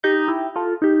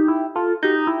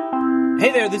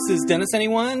Hey there, this is Dennis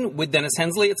Anyone with Dennis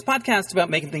Hensley. It's a podcast about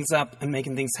making things up and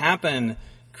making things happen.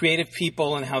 Creative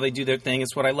people and how they do their thing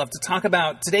is what I love to talk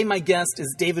about. Today my guest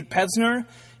is David Pevsner.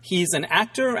 He's an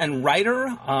actor and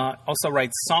writer, also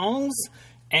writes songs,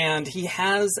 and he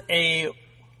has a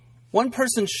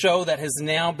one-person show that has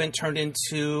now been turned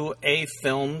into a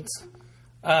filmed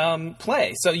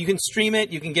play. So you can stream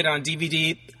it, you can get it on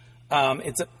DVD.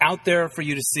 It's out there for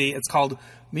you to see. It's called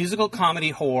Musical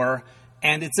Comedy Whore,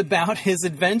 and it's about his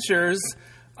adventures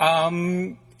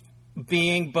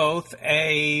being both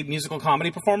a musical comedy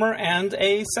performer and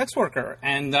a sex worker,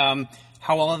 and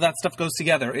how all of that stuff goes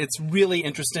together. It's really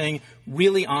interesting,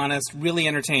 really honest, really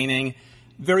entertaining,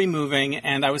 very moving,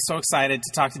 and I was so excited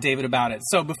to talk to David about it.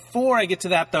 So before I get to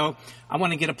that, though, I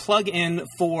want to get a plug in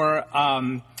for,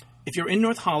 if you're in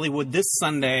North Hollywood this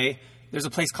Sunday, there's a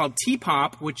place called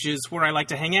T-Pop, which is where I like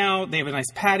to hang out. They have a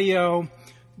nice patio,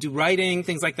 do writing,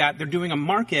 things like that. They're doing a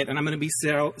market, and I'm going to be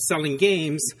selling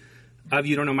games of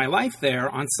You Don't Know My Life there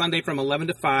on Sunday from 11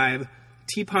 to 5,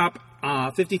 T-Pop,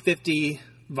 5050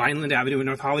 Vineland Avenue in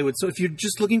North Hollywood. So if you're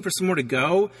just looking for somewhere to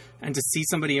go and to see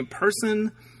somebody in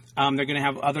person, they're going to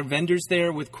have other vendors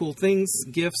there with cool things,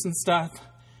 gifts and stuff.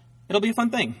 It'll be a fun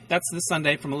thing. That's this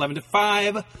Sunday from 11 to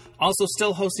 5. Also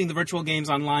still hosting the virtual games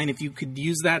online. If you could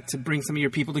use that to bring some of your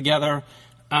people together,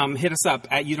 hit us up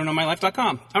at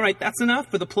youdon'tknowmylife.com. All right, that's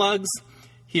enough for the plugs.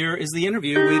 Here is the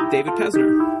interview with David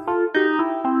Pevsner.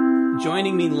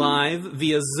 Joining me live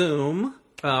via Zoom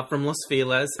from Los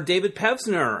Feliz, David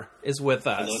Pevsner is with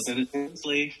us. Hello, Dennis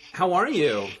Hensley. How are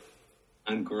you?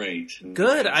 I'm great.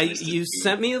 Good. You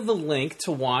sent me the link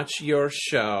to watch your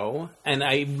show, and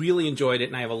I really enjoyed it,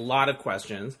 and I have a lot of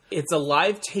questions. It's a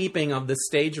live taping of the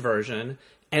stage version,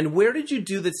 and where did you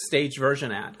do the stage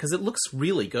version at? Because it looks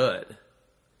really good.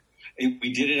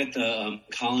 We did it at the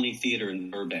Colony Theater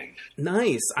in Burbank.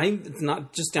 Nice. It's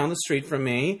not just down the street from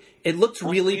me. It looked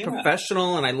really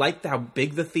professional, and I liked how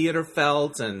big the theater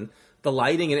felt, and the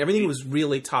lighting, and everything was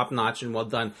really top-notch and well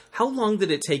done. How long did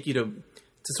it take you to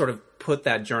sort of put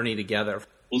that journey together?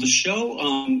 Well, the show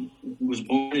was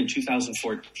born in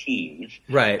 2014.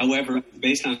 Right. However,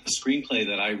 based on a screenplay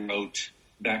that I wrote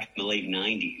back in the late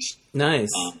 90s. Nice.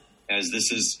 As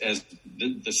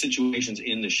the situations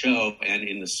in the show and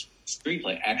in the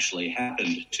screenplay actually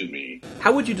happened to me.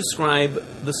 How would you describe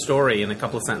the story in a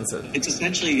couple of sentences? It's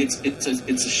essentially it's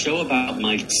a show about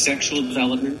my sexual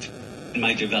development and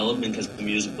my development as a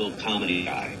musical comedy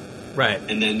guy. Right.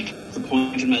 And then the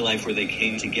point in my life where they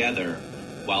came together,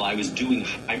 while I was doing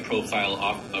high-profile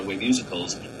off-Broadway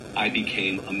musicals, I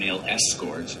became a male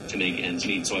escort to make ends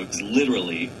meet. So I was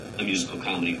literally a musical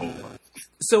comedy whore.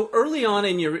 So early on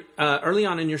in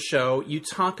your show, you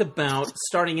talk about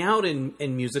starting out in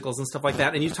musicals and stuff like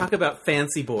that, and you talk about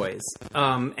Fancy Boys,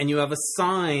 and you have a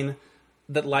sign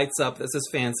that lights up that says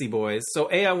Fancy Boys. So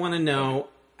A, I want to know,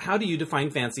 how do you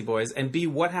define Fancy Boys, and B,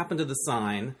 what happened to the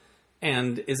sign,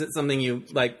 and is it something you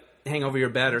like hang over your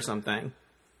bed or something?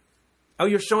 Oh,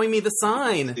 you're showing me the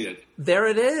sign. There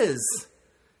it is.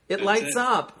 It lights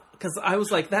up because I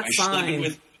was like, that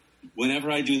sign. Whenever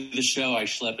I do the show, I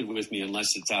schlep it with me unless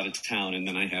it's out of town, and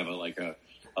then I have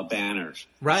a banner.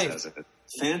 Right. That says it.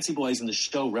 Fancy Boys in the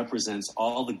show represents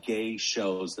all the gay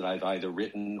shows that I've either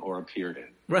written or appeared in.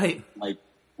 Right. Like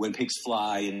When Pigs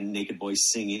Fly and Naked Boys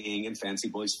Singing and Fancy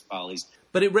Boys Follies.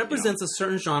 But it represents a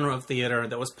certain genre of theater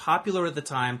that was popular at the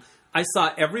time. I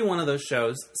saw every one of those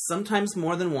shows, sometimes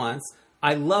more than once.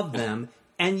 I loved them,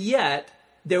 and yet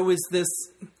there was this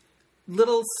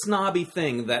little snobby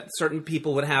thing that certain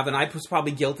people would have, and I was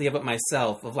probably guilty of it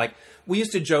myself, of like, we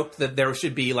used to joke that there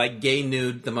should be like Gay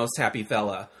Nude, The Most Happy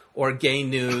Fella, or Gay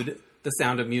Nude, The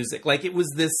Sound of Music. Like, it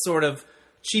was this sort of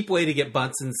cheap way to get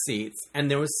butts in seats, and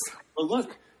there was... Well,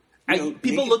 look.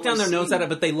 People look down their nose at it,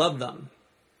 but they love them.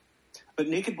 But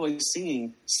Naked Boys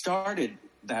Singing started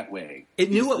that way.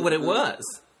 It knew what it was.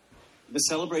 The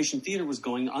Celebration Theater was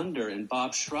going under, and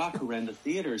Bob Schrock, who ran the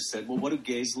theater, said, well, what do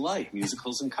gays like?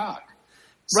 Musicals and cock.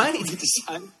 So right. we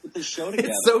decided to put the show together.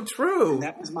 It's so true. And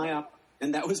that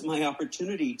was my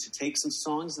opportunity to take some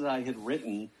songs that I had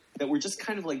written that were just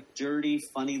kind of like dirty,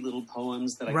 funny little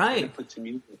poems that I kind of put to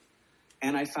music.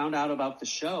 And I found out about the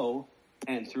show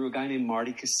and through a guy named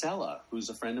Marty Casella, who's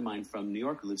a friend of mine from New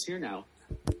York who lives here now.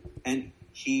 And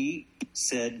he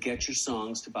said, get your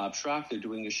songs to Bob Schrock. They're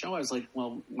doing a show. I was like,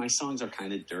 well, my songs are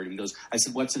kind of dirty. I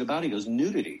said, what's it about? He goes,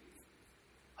 nudity.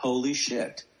 Holy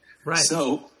shit. Right.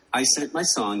 So I sent my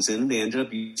songs in, and they ended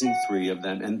up using 3 of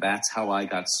them, and that's how I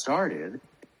got started.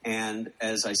 And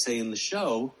as I say in the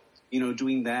show,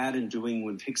 doing that and doing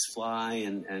When Pigs Fly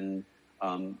and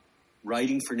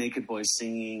writing for Naked Boys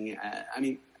Singing,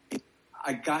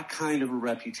 I got kind of a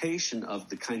reputation of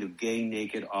the kind of gay,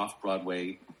 naked,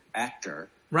 off-Broadway actor.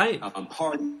 Right.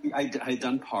 Party. I had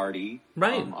done Party.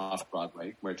 Right.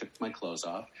 Off-Broadway, where I took my clothes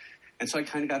off. And so I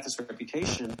kind of got this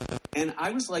reputation. And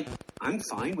I was like, I'm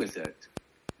fine with it.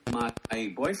 My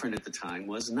boyfriend at the time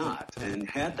was not, and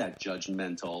had that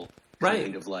judgmental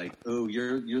kind of like, oh,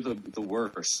 you're the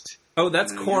worst. Oh,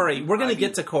 that's Corey. We're going to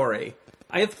get to Corey.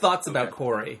 I have thoughts about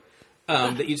Corey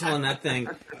that you tell in that thing.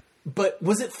 But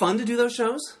was it fun to do those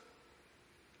shows?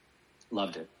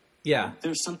 Loved it. Yeah.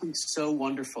 There's something so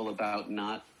wonderful about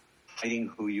not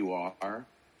hiding who you are.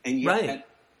 And yet,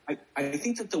 I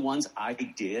think that the ones I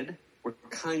did were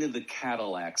kind of the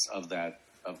Cadillacs of that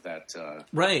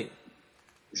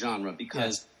genre,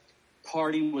 because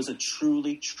Party was a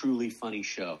truly, truly funny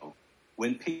show.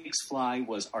 When Pigs Fly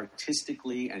was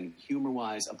artistically and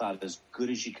humor-wise about as good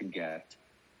as you can get.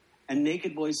 And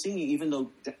Naked Boys Singing, even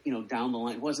though, down the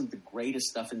line, it wasn't the greatest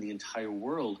stuff in the entire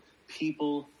world,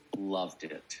 people loved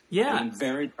it. Yeah. And I'm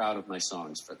very proud of my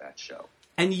songs for that show.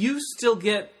 And you still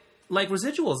get, like,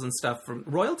 residuals and stuff from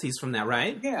royalties from that,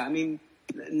 right? Yeah, I mean,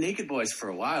 Naked Boys for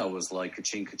a while was like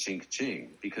ka-ching, ka-ching,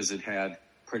 ka-ching, because it had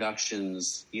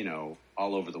productions,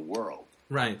 all over the world.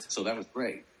 Right. So that was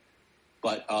great.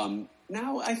 But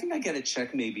now I think I get a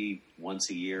check maybe once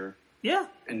a year. Yeah.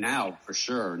 And now, for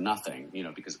sure, nothing,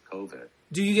 because of COVID.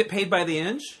 Do you get paid by the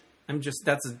inch?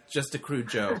 That's just a crude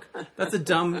joke. That's a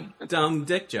dumb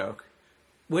dick joke.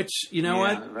 Which,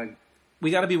 what? Right. We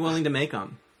got to be willing to make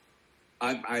them.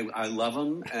 I love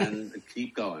them and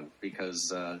keep going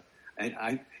because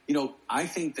I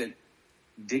think that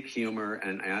dick humor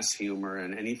and ass humor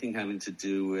and anything having to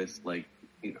do with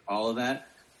all of that,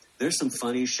 there's some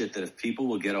funny shit that if people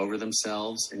will get over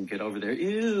themselves and get over their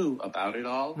ew about it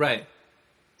all, right,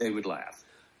 they would laugh.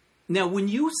 Now, when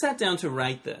you sat down to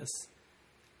write this,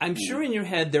 I'm sure in your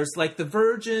head there's like the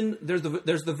version, there's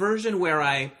the version where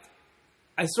I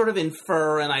sort of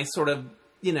infer and I sort of,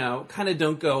 kind of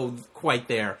don't go quite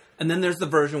there. And then there's the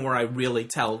version where I really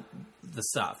tell the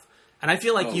stuff. And I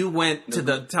feel like you went to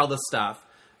tell the stuff.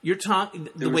 You're talking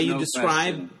the way you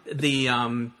describe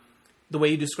the way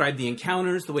you describe the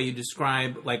encounters, the way you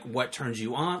describe like what turns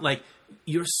you on, like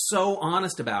you're so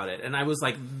honest about it. And I was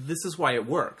like, this is why it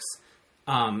works.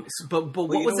 But what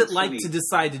was it like to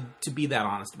decide to be that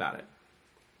honest about it?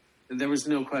 There was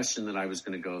no question that I was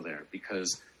going to go there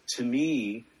because to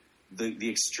me, the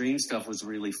extreme stuff was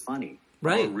really funny.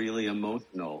 Right. Or really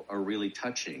emotional or really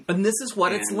touching. And this is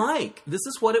what it's like. This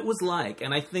is what it was like.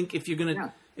 And I think if you're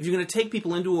gonna take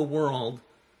people into a world,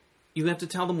 you have to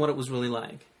tell them what it was really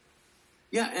like.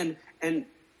 Yeah, and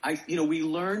we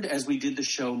learned as we did the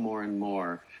show more and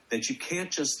more that you can't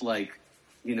just make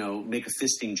a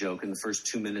fisting joke in the first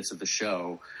 2 minutes of the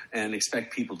show and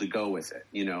expect people to go with it,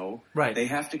 Right. They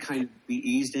have to kind of be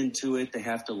eased into it. They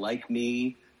have to like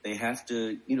me. They have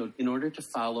to, in order to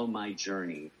follow my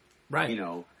journey. Right.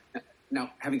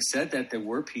 Now, having said that, there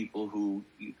were people who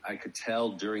I could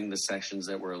tell during the sections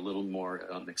that were a little more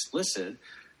explicit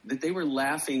that they were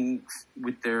laughing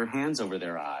with their hands over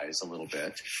their eyes a little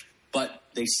bit, but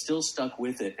they still stuck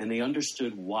with it and they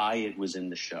understood why it was in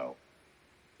the show.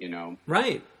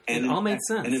 Right. And it all made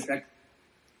sense. And in fact,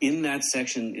 in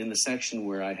the section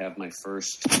where I have my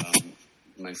first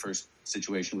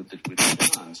situation with the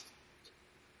Johns,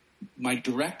 my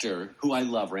director, who I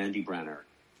love, Randy Brenner,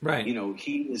 right.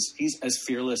 He's as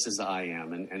fearless as I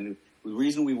am. And the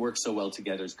reason we work so well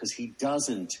together is because he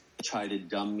doesn't try to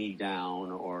dumb me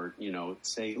down or,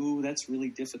 say, ooh, that's really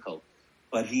difficult.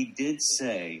 But he did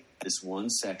say this one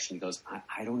section, he goes,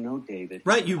 I don't know, David.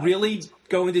 Right, you really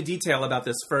go into detail about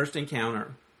this first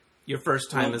encounter, your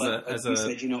first time as a... I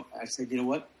said, you know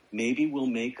what? Maybe we'll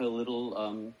make a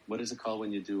little, what is it called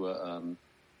when you do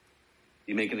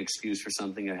you make an excuse for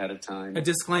something ahead of time? A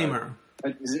disclaimer.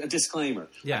 A disclaimer.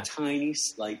 Yeah. A tiny,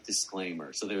 slight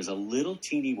disclaimer. So there's a little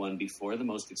teeny one before the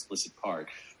most explicit part.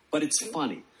 But it's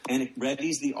funny, and it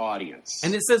readies the audience.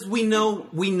 And it says, we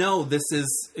know this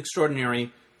is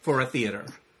extraordinary for a theater.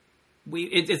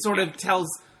 It sort of tells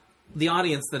the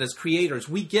audience that as creators,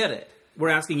 we get it. We're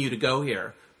asking you to go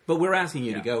here, but we're asking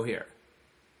you to go here.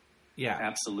 Yeah.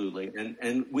 Absolutely.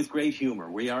 And with great humor.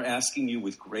 We are asking you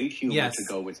with great humor to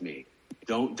go with me.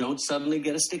 Don't suddenly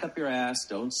get a stick up your ass.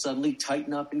 Don't suddenly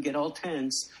tighten up and get all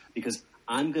tense because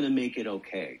I'm going to make it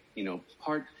okay.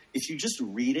 If you just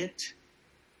read it,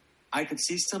 I could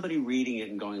see somebody reading it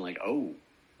and going like, oh,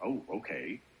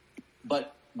 okay.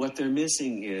 But what they're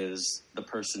missing is the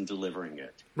person delivering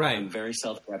it. Right. I'm very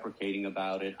self-deprecating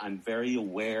about it. I'm very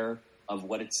aware of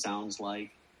what it sounds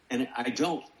like. And I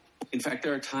don't. In fact,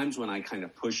 there are times when I kind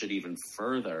of push it even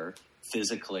further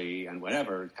physically and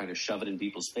whatever, kind of shove it in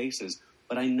people's faces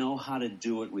but I know how to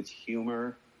do it with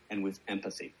humor and with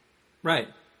empathy. Right.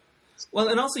 Well,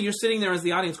 and also you're sitting there as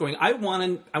the audience going, I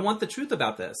want the truth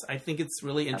about this. I think it's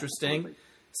really interesting. Absolutely.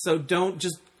 So don't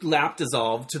just lap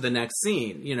dissolve to the next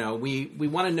scene. You know, we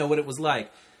want to know what it was like.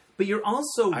 But you're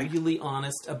also really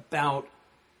honest about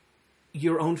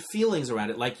your own feelings around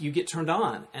it. Like, you get turned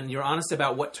on, and you're honest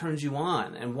about what turns you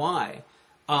on and why.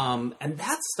 And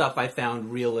that stuff I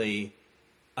found really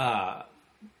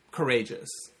courageous.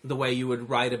 The way you would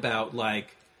write about,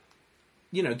 like,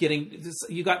 you know,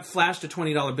 you got flashed a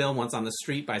 $20 bill once on the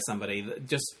street by somebody that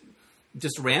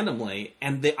just randomly,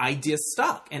 and the idea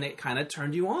stuck, and it kind of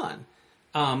turned you on.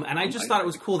 And I just thought it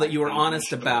was cool that you were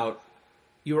honest about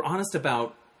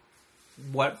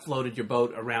what floated your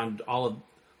boat around all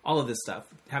of this stuff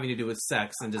having to do with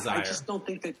sex and desire. I just don't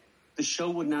think that the show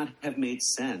would not have made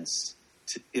sense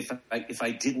if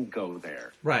I didn't go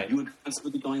there. Right. You would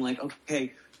constantly be going like,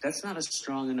 okay, that's not a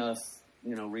strong enough,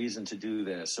 you know, reason to do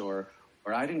this, or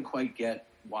I didn't quite get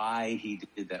why he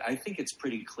did that. I think it's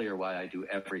pretty clear why I do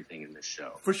everything in this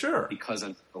show. For sure. Because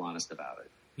I'm so honest about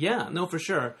it. Yeah, no, for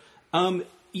sure.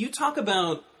 You talk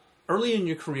about early in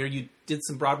your career, you did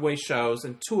some Broadway shows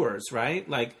and tours, right?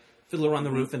 Like Fiddler on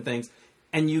the Roof and things.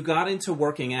 And you got into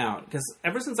working out. Because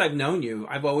ever since I've known you,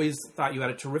 I've always thought you had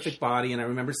a terrific body. And I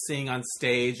remember seeing on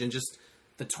stage, and just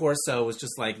the torso was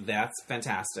just like, that's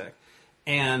fantastic.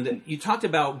 And you talked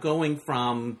about going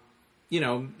from, you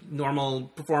know, normal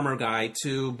performer guy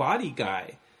to body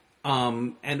guy.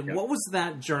 What was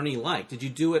that journey like? Did you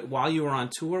do it while you were on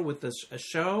tour with a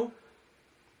show?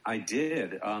 I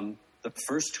did. The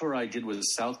first tour I did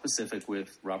was South Pacific with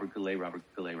Robert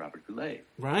Goulet.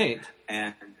 Right.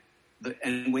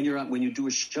 And when you do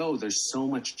a show, there's so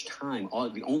much time.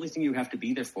 The only thing you have to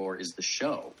be there for is the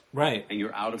show. Right. And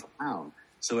you're out of town.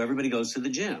 So everybody goes to the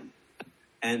gym.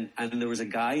 And there was a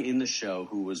guy in the show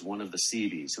who was one of the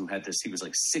Seabees who had he was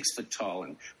like 6 foot tall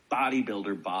and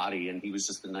bodybuilder body, and he was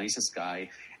just the nicest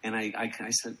guy. And I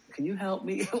said, can you help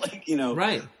me? Like, you know.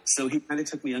 Right. So he kind of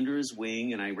took me under his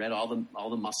wing, and I read all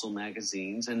the muscle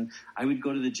magazines, and I would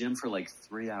go to the gym for like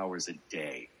 3 hours a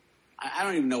day. I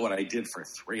don't even know what I did for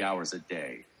 3 hours a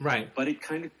day. Right. But it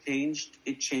kind of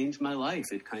changed my life.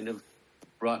 It kind of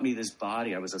brought me this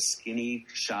body. I was a skinny,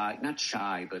 not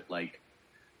shy, but like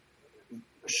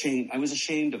ashamed. I was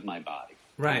ashamed of my body.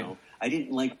 Right. You know? I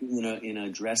didn't like being in a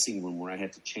dressing room where I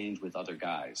had to change with other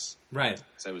guys. Right.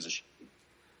 Because I was ashamed.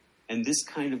 And this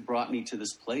kind of brought me to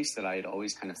this place that I had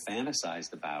always kind of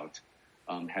fantasized about,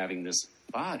 having this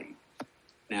body.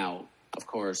 Now, of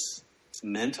course,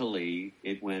 mentally,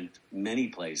 it went many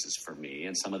places for me,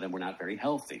 and some of them were not very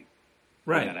healthy.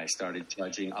 Right. And I started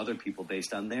judging other people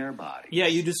based on their body. Yeah,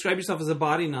 you describe yourself as a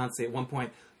body Nazi at one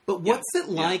point. But what's it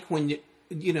like when,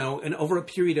 you know, and over a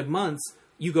period of months,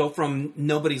 you go from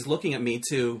nobody's looking at me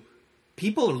to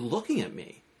people are looking at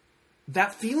me?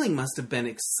 That feeling must have been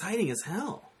exciting as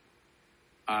hell.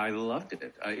 I loved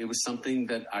it. It was something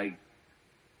that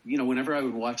whenever I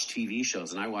would watch TV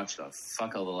shows, and I watched a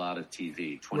lot of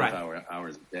TV, 24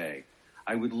 hours a day,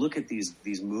 I would look at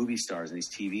these movie stars and these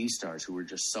TV stars who were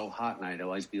just so hot, and I'd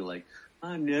always be like,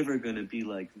 I'm never going to be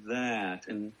like that.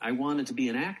 And I wanted to be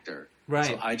an actor. Right.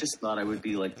 So I just thought I would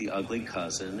be like the ugly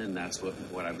cousin, and that's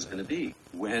what I was going to be.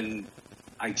 When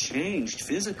I changed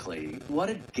physically, what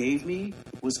it gave me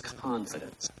was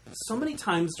confidence. So many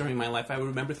times during my life, I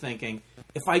remember thinking,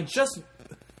 if I just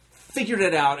figured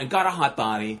it out and got a hot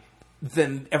body,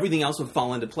 then everything else would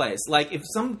fall into place. Like, if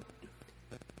some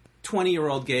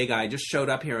 20-year-old gay guy just showed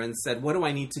up here and said, what do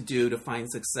I need to do to find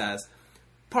success?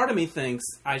 Part of me thinks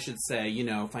I should say, you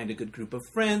know, find a good group of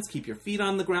friends, keep your feet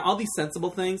on the ground, all these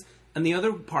sensible things. And the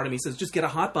other part of me says, just get a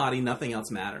hot body, nothing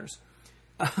else matters.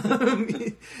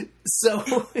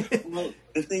 So... Well,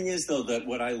 the thing is, though, that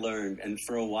what I learned, and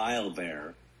for a while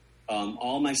there,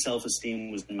 all my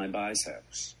self-esteem was in my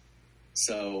biceps.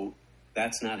 So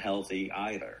that's not healthy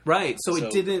either. Right. So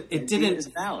it didn't. It's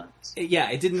balance.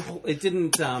 It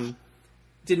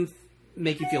didn't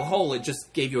make you feel whole. It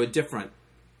just gave you a different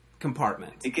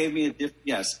compartment. It gave me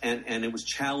and it was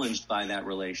challenged by that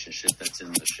relationship that's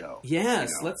in the show. Yes.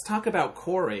 You know? Let's talk about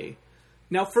Corey.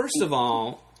 Now, first of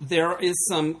all, there is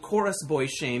some chorus boy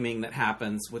shaming that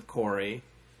happens with Corey,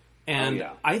 and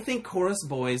I think chorus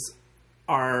boys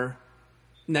are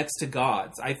next to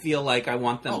gods. I feel like I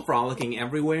want them frolicking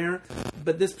everywhere.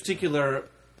 But this particular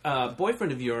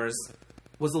boyfriend of yours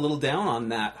was a little down on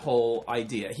that whole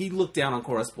idea. He looked down on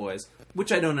chorus boys,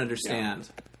 which I don't understand.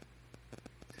 Yeah.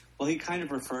 Well, he kind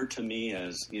of referred to me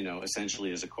as, you know,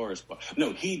 essentially as a chorus boy.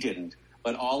 No, he didn't.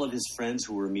 But all of his friends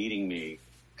who were meeting me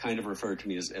kind of referred to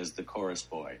me as the chorus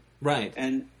boy. Right.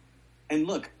 And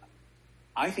look,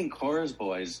 I think Chorus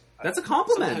Boys... That's a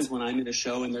compliment. Sometimes when I'm in a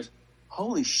show and there's...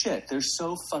 Holy shit, they're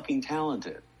so fucking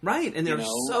talented. Right, and they're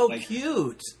so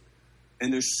cute.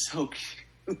 And they're so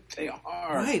cute. They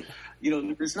are. Right.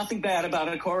 There's nothing bad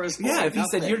about a chorus boy. Yeah, if you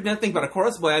said you're nothing but a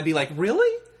chorus boy, I'd be like,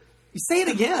 really? You say it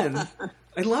again.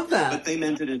 I love that. But they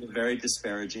meant it in a very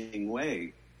disparaging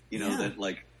way. And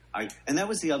that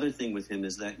was the other thing with him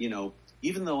is that,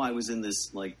 even though I was in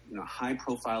this high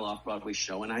profile off-Broadway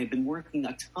show and I had been working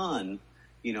a ton,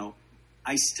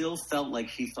 I still felt like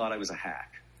he thought I was a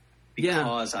hack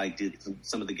because I did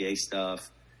some of the gay stuff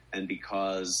and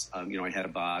because, I had a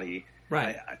body.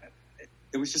 Right.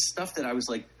 There was just stuff that I was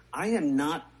like, I am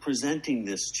not presenting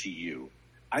this to you.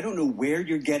 I don't know where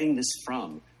you're getting this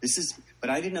from. But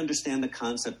I didn't understand the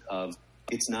concept of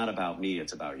it's not about me,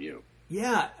 it's about you.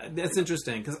 Yeah, that's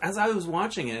interesting because as I was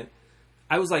watching it,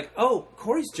 I was like, oh,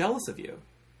 Corey's jealous of you.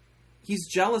 He's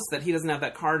jealous that he doesn't have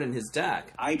that card in his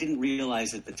deck. I didn't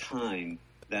realize at the time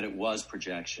that it was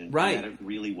projection. Right. And that it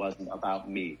really wasn't about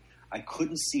me. I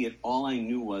couldn't see it. All I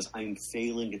knew was I'm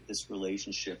failing at this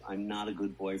relationship. I'm not a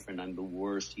good boyfriend. I'm the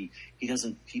worst. He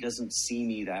doesn't see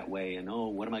me that way. And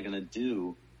what am I going to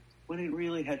do? When it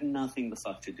really had nothing the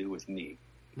fuck to do with me.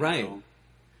 Right.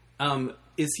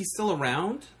 Is he still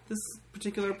around, this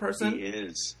particular person? He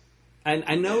is. And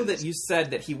I know that you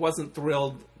said that he wasn't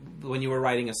thrilled when you were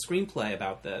writing a screenplay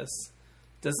about this.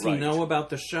 Does he know about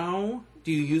the show?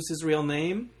 Do you use his real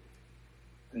name?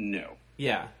 No.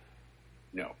 Yeah.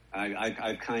 No.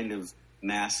 I kind of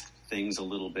masked things a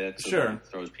little bit so that it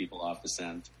throws people off the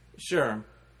scent. Sure.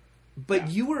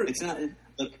 But you were... It's not...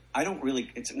 Look, I don't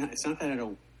really... It's not that I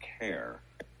don't care.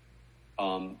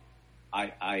 I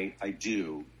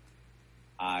do.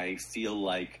 I feel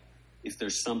like if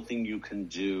there's something you can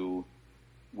do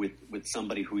with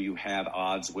somebody who you have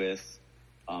odds with,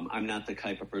 I'm not the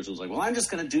type of person who's like, well, I'm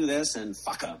just going to do this and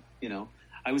fuck them.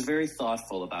 I was very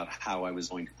thoughtful about how I was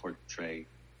going to portray,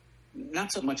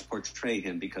 not so much portray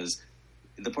him because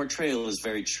the portrayal is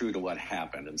very true to what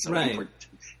happened. And so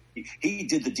he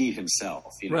did the deed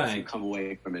himself, so you come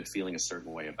away from it feeling a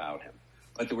certain way about him.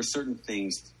 But there were certain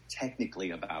things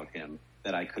technically about him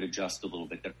that I could adjust a little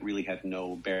bit that really had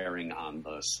no bearing on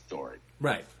the story.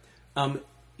 Right.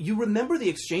 You remember the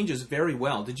exchanges very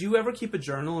well. Did you ever keep a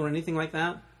journal or anything like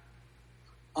that?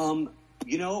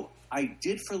 I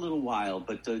did for a little while,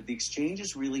 but the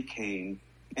exchanges really came,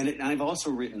 and I've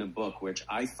also written a book, which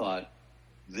I thought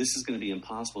this is going to be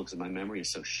impossible because my memory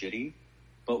is so shitty.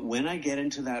 But when I get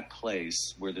into that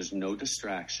place where there's no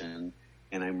distraction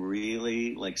and I'm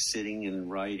really sitting and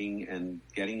writing and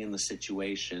getting in the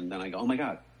situation, then I go, oh my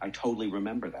God, I totally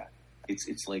remember that.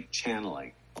 It's like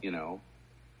channeling,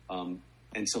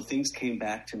 and so things came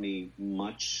back to me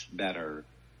much better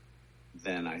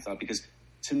than I thought, because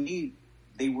to me,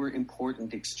 they were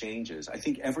important exchanges. I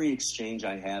think every exchange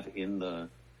I have in the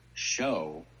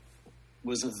show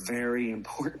was a very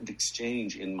important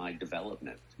exchange in my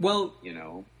development. Well,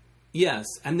 yes,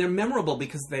 and they're memorable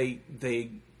because they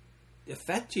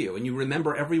affect you, and you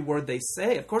remember every word they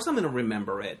say. Of course I'm going to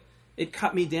remember it. It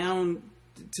cut me down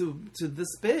to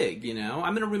this big,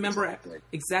 I'm going to remember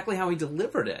exactly how he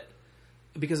delivered it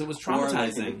because it was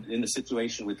traumatizing. Or in the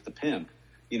situation with the pimp,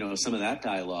 some of that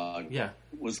dialogue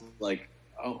was like,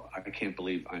 oh, I can't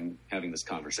believe I'm having this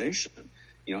conversation,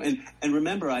 and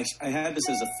remember, I had this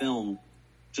as a film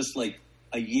just like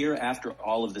a year after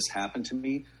all of this happened to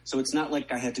me. So it's not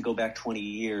like I had to go back 20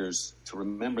 years to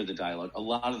remember the dialogue. A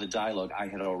lot of the dialogue I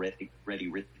had already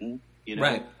written,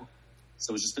 Right.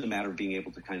 So it was just a matter of being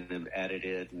able to kind of edit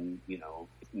it and,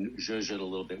 zhuzh it a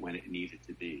little bit when it needed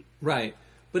to be. Right.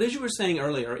 But as you were saying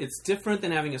earlier, it's different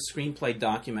than having a screenplay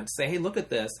document. Say, hey, look at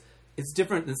this. It's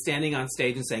different than standing on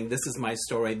stage and saying, this is my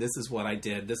story, this is what I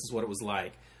did, this is what it was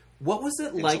like. What was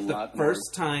it like the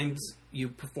first times you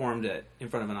performed it in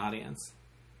front of an audience?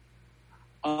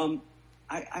 I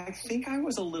think I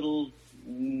was a little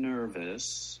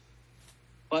nervous,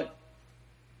 but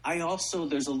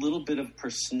there's a little bit of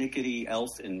persnickety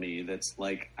elf in me that's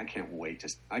like, I can't wait to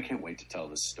tell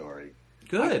this story.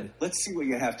 Good. Let's see what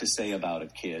you have to say about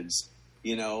it, kids.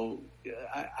 I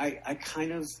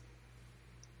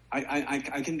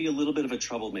can be a little bit of a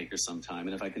troublemaker sometime,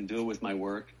 and if I can do it with my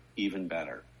work, even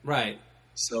better. Right.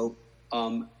 So,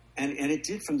 and it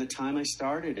did from the time I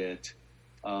started it.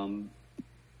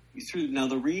 Now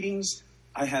the readings,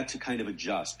 I had to kind of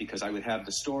adjust because I would have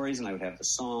the stories and I would have the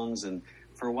songs, and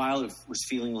for a while it was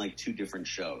feeling like two different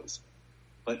shows.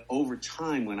 But over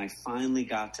time, when I finally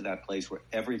got to that place where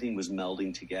everything was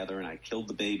melding together and I killed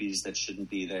the babies that shouldn't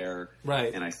be there,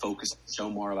 right, and I focused the show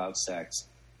more about sex,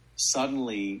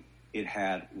 suddenly it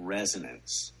had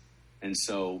resonance. And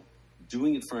so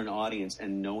doing it for an audience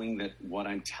and knowing that what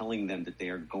I'm telling them that they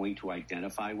are going to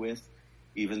identify with,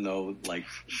 even though like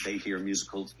they hear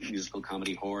musical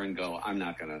comedy horror and go, I'm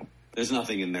not going to, there's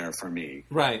nothing in there for me.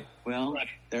 Right. Well,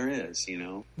 there is, you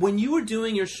know. When you were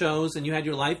doing your shows and you had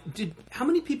your life, how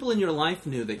many people in your life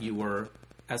knew that you were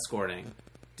escorting?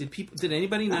 Did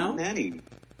anybody know? Not many.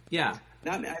 Yeah.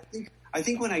 I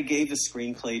think when I gave the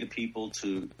screenplay to people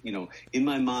to, you know, in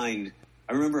my mind,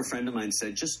 I remember a friend of mine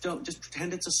said, just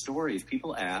pretend it's a story. If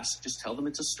people ask, just tell them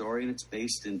it's a story and it's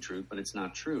based in truth, but it's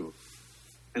not true.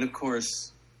 And of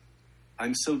course,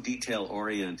 I'm so detail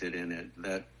oriented in it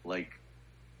that like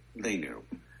they knew,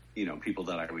 you know, people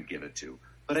that I would give it to.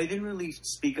 But I didn't really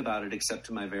speak about it except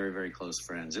to my very, very close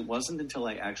friends. It wasn't until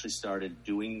I actually started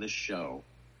doing the show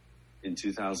in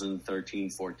 2013,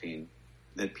 14,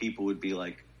 that people would be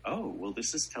like, oh, well,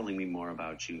 this is telling me more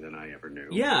about you than I ever knew.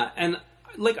 Yeah, and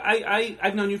like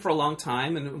I've known you for a long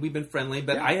time, and we've been friendly,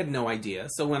 but I had no idea.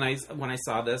 So when I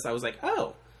saw this, I was like,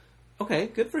 oh, okay,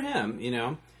 good for him, you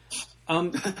know.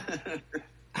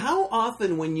 How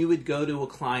often, when you would go to a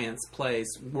client's place,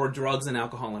 were drugs and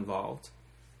alcohol involved?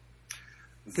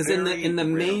 Because in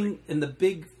the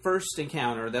big first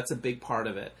encounter, that's a big part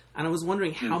of it, and I was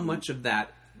wondering how much of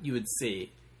that you would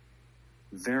see.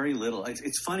 Very little.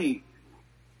 It's funny.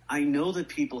 I know that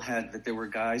that there were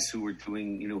guys who were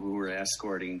doing, you know, who were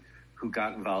escorting, who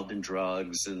got involved in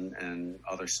drugs and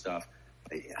other stuff.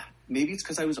 Maybe it's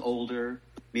because I was older.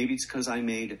 Maybe it's because I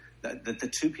made that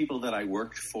the two people that I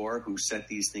worked for who set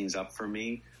these things up for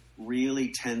me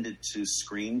really tended to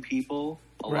screen people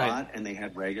a lot, and they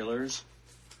had regulars.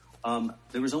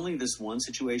 There was only this one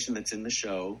situation that's in the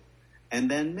show,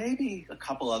 and then maybe a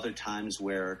couple other times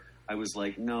where I was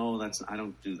like, no, I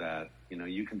don't do that. You know,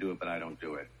 you can do it, but I don't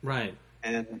do it. Right.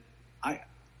 And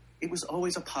it was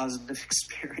always a positive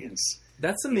experience.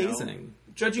 That's amazing. You know?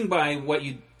 Judging by what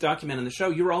you document in the show,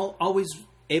 you're always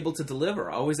able to deliver,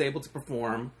 always able to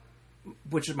perform,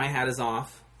 which my hat is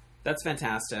off. That's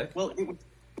fantastic. Well,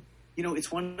 you know,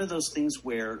 it's one of those things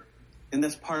where, and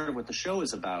that's part of what the show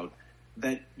is about,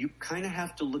 that you kind of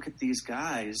have to look at these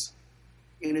guys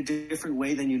in a different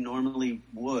way than you normally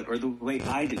would, or the way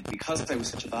I did, because I was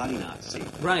such a body Nazi.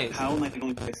 Right. How am I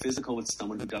going to get physical with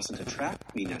someone who doesn't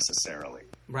attract me necessarily?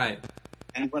 Right.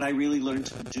 And what I really learned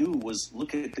to do was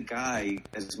look at the guy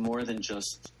as more than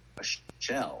just a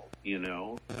shell, you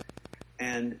know?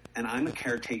 And I'm a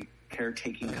caretaking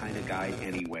kind of guy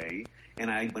anyway.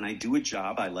 And when I do a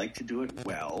job, I like to do it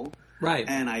well. Right.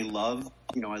 And I love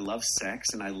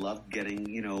sex, and I love getting,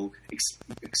 you know,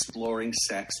 exploring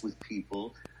sex with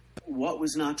people. What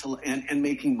was not to, and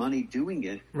making money doing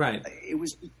it. Right. It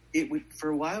was for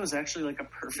a while, it was actually like a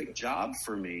perfect job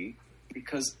for me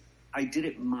because I did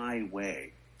it my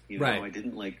way. You know, I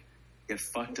didn't like get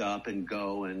fucked up and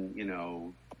go and, you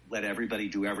know, let everybody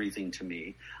do everything to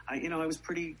me. I was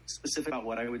pretty specific about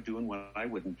what I would do and what I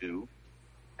wouldn't do.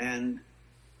 And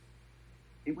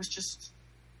it was just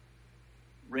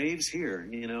raves here,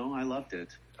 you know. I loved it.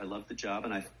 I loved the job,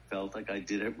 and I felt like I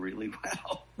did it really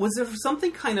well. Was there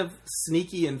something kind of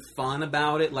sneaky and fun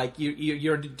about it? Like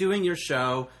you're doing your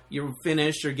show, you're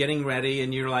finished, you're getting ready,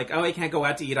 and you're like, oh, I can't go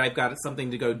out to eat. I've got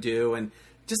something to go do, and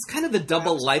just kind of the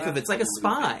double life of it. It's like a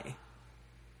spy.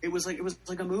 It was like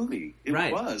a movie. It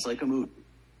was like a movie.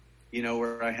 You know,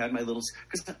 where I had my little,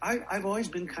 because I've always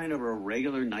been kind of a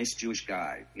regular, nice Jewish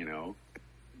guy. You know.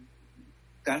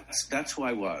 That's who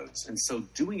I was, and so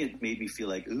doing it made me feel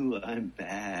like, ooh, I'm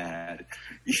bad,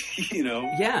 you know.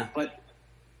 Yeah. But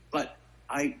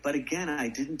again, I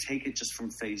didn't take it just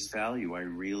from face value. I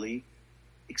really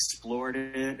explored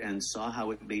it and saw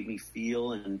how it made me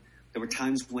feel. And there were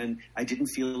times when I didn't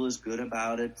feel as good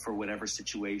about it for whatever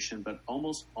situation, but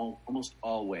almost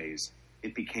always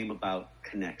it became about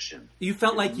connection. You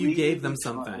felt like you gave them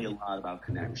something. Taught me a lot about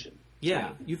connection. Yeah,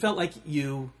 so, you felt like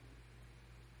you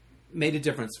made a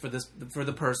difference for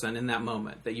the person in that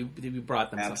moment, that you brought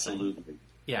them something. Absolutely.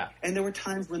 Yeah. And there were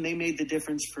times when they made the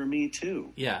difference for me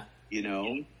too. Yeah. You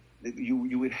know,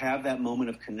 you would have that moment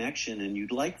of connection, and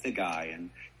you'd like the guy, and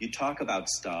you'd talk about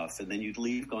stuff, and then you'd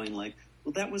leave going like,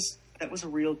 well, that was a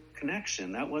real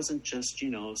connection. That wasn't just, you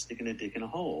know, sticking a dick in a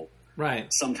hole. Right.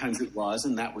 Sometimes it was,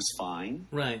 and that was fine.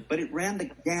 Right. But it ran the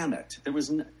gamut. There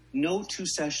was no two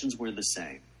sessions were the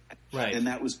same. Right. And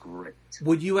that was great.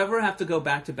 Would you ever have to go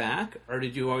back to back, or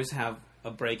did you always have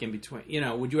a break in between? You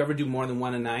know, would you ever do more than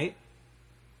one a night?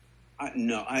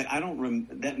 No, I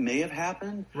don't. That may have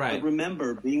happened. Right. But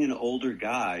remember, being an older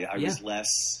guy, I was less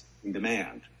in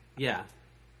demand. Yeah.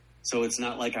 So it's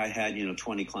not like I had,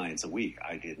 20 clients a week.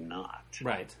 I did not.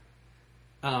 Right.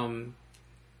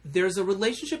 There's a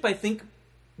relationship, I think,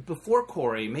 before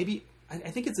Corey, maybe, I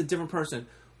think it's a different person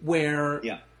where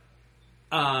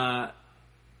Gus.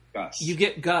 You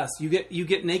get Gus. You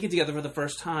get naked together for the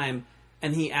first time,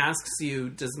 and he asks you,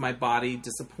 "Does my body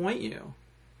disappoint you?"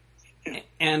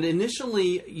 And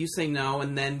initially you say no,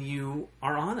 and then you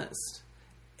are honest.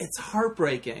 It's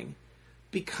heartbreaking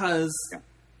because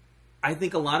I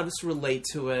think a lot of us relate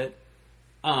to it,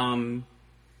 and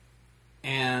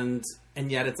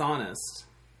yet it's honest.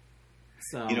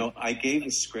 So I gave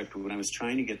the script when I was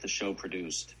trying to get the show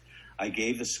produced. I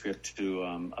gave the script to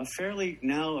a fairly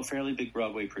big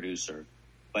Broadway producer,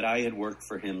 but I had worked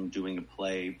for him doing a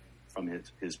play from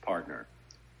his partner.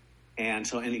 And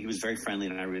he was very friendly,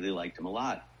 and I really liked him a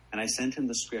lot. And I sent him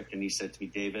the script, and he said to me,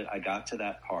 "David, I got to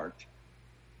that part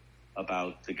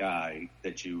about the guy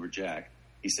that you reject."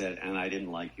 He said, "And I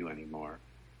didn't like you anymore."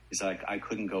 He said, I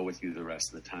couldn't go with you the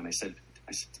rest of the time. I said,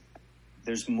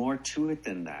 "There's more to it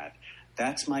than that.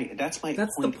 That's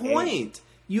the point.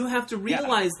 You have to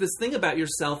realize this thing about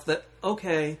yourself that,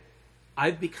 okay,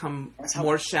 I've become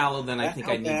more shallow than I think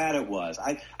I need." That's how bad it was.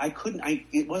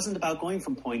 It wasn't about going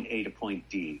from point A to point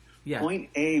D. Yeah. Point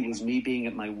A was me being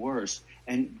at my worst,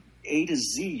 and A to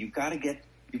Z, you've got to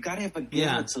have a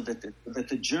gamut so that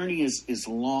the journey is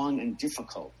long and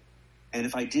difficult. And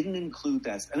if I didn't include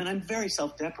that, I'm very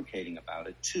self-deprecating about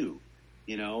it too,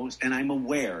 and I'm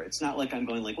aware. It's not like I'm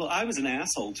going like, well, I was an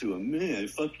asshole to him, man,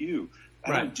 fuck you.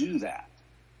 I don't do that,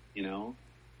 No,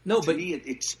 to me,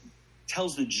 it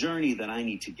tells the journey that I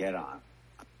need to get on.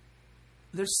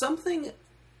 There's something.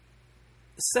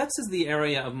 Sex is the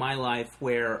area of my life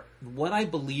where what I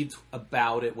believed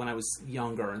about it when I was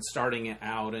younger and starting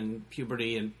out in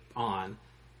puberty and on,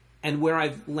 and where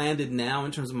I've landed now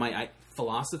in terms of my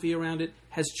philosophy around it,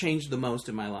 has changed the most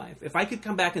in my life. If I could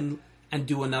come back and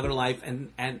do another life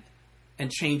and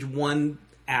change one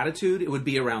attitude, it would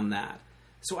be around that.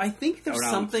 So I think there's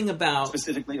something about...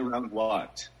 Specifically around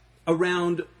what?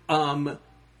 Around,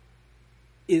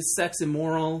 is sex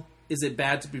immoral? Is it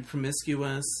bad to be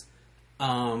promiscuous?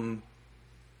 Do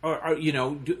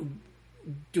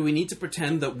we need to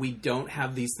pretend that we don't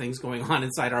have these things going on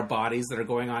inside our bodies that are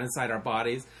going on inside our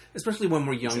bodies, especially when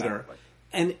we're younger? Exactly.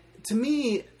 And to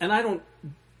me, and I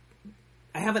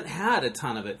haven't had a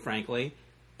ton of it, frankly,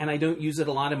 and I don't use it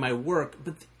a lot in my work,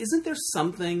 but isn't there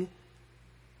something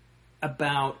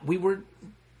about, we were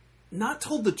not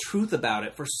told the truth about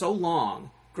it for so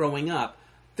long growing up,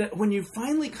 that when you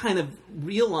finally kind of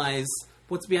realize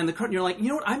what's behind the curtain, you're like, you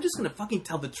know what, I'm just going to fucking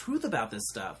tell the truth about this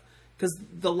stuff. Because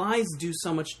the lies do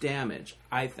so much damage,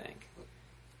 I think.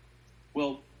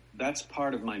 Well, that's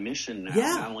part of my mission now,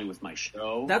 not only with my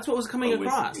show. That's what was coming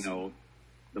across. With,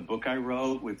 the book I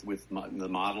wrote, with the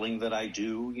modeling that I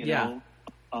do,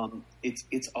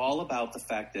 it's all about the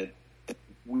fact that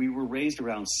we were raised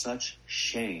around such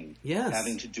shame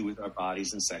having to do with our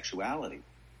bodies and sexuality.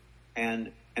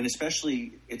 And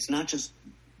especially, it's not just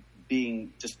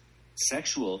being just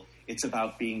sexual, it's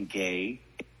about being gay,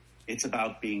 it's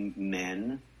about being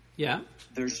men. Yeah.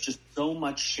 There's just so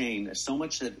much shame, so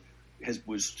much that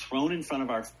was thrown in front of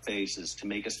our faces to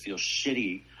make us feel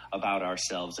shitty about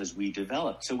ourselves as we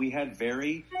developed. So we had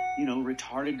very,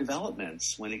 retarded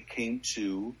developments when it came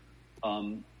to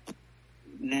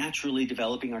naturally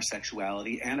developing our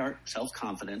sexuality and our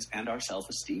self-confidence and our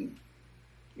self-esteem.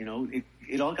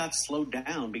 It all got slowed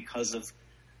down because of,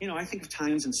 I think of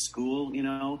times in school,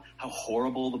 how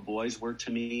horrible the boys were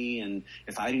to me. And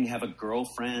if I didn't have a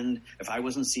girlfriend, if I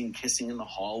wasn't seen kissing in the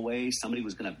hallway, somebody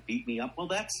was going to beat me up. Well,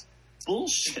 that's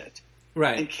bullshit.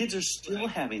 Right. And kids are still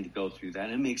having to go through that.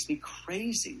 And it makes me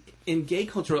crazy. In gay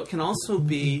culture, it can also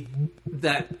be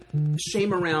that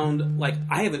shame around, like,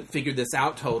 I haven't figured this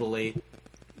out totally.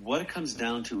 What it comes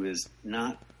down to is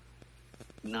not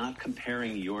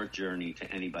comparing your journey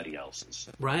to anybody else's.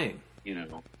 Right.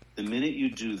 The minute you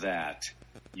do that,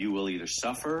 you will either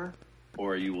suffer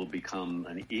or you will become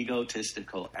an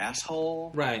egotistical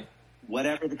asshole. Right.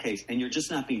 Whatever the case. And you're just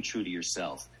not being true to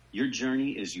yourself. Your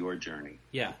journey is your journey.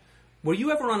 Yeah. Were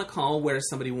you ever on a call where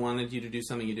somebody wanted you to do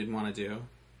something you didn't want to do?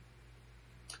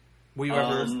 Were you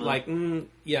ever not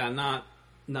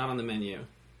on the menu?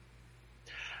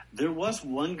 There was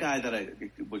one guy that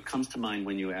what comes to mind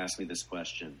when you ask me this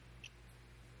question,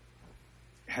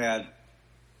 had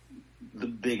the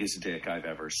biggest dick I've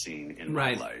ever seen in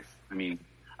my life. I mean,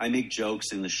 I make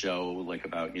jokes in the show, like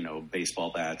about,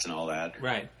 baseball bats and all that.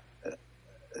 Right.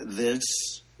 This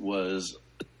was,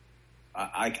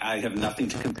 I have nothing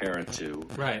to compare it to.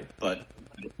 Right. But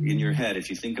in your head, if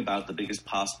you think about the biggest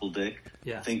possible dick,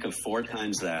 think of 4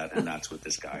 times that, and that's what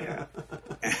this guy had.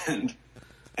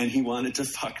 And he wanted to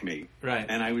fuck me. Right.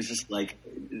 And I was just like,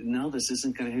 no, this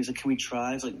isn't going to... He was like, can we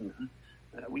try? I was like,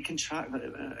 we can try,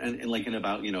 and like in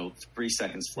about 3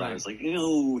 seconds flat, I was like,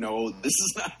 no, this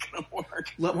is not going to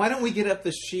work. Why don't we get up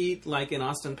the sheet like in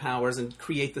Austin Powers and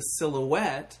create the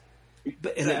silhouette, and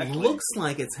it looks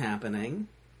like it's happening,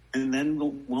 and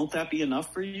then won't that be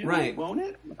enough for you? Right? Won't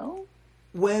it? No.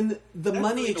 When the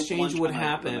money exchange would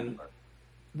happen,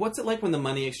 what's it like when the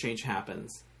money exchange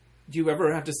happens? Do you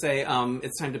ever have to say,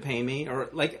 it's time to pay me? Or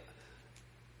like...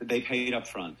 They pay it up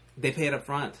front. They pay it up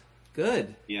front.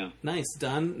 Good. Yeah. Nice.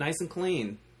 Done. Nice and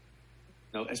clean.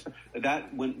 No,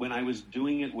 that when I was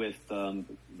doing it with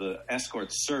the escort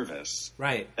service,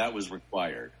 right, that was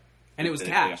required. And it was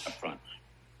cash up front.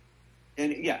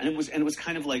 And it was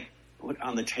kind of like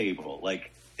on the table.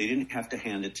 Like, they didn't have to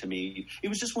hand it to me. It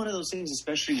was just one of those things,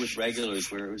 especially with regulars,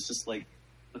 where it was just like,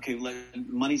 okay,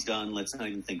 money's done. Let's not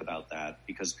even think about that,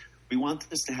 because we want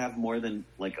this to have more than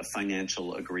like a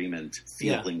financial agreement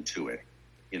feeling to it,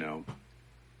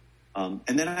 And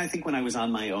then I think when I was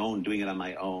on my own, doing it on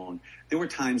my own, there were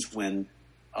times when,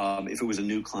 if it was a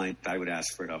new client, I would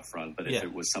ask for it up front. But if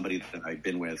it was somebody that I'd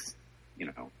been with,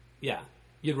 yeah,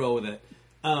 you'd roll with it.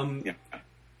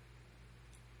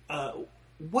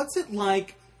 What's it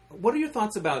like? What are your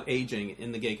thoughts about aging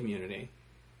in the gay community?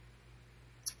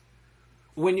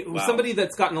 When somebody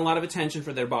that's gotten a lot of attention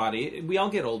for their body, we all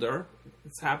get older.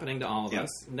 It's happening to all of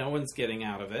us. No one's getting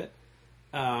out of it.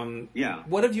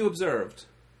 What have you observed?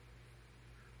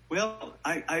 Well,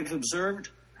 I've observed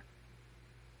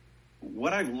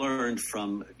what I've learned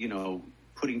from,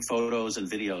 putting photos and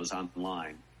videos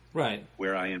online. Right.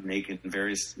 Where I am naked in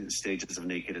various stages of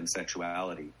naked and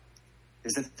sexuality,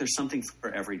 is that there's something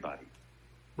for everybody.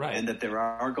 Right. And that there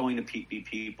are going to be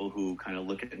people who kind of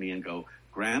look at me and go,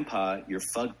 Grandpa, you're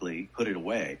fugly, put it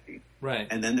away. Right.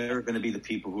 And then there are going to be the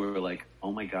people who are like,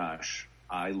 oh my gosh,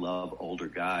 I love older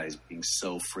guys being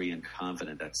so free and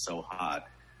confident. That's so hot.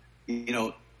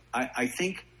 I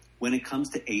think when it comes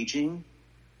to aging,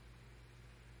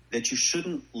 that you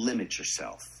shouldn't limit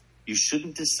yourself. You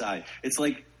shouldn't decide. It's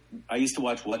like, I used to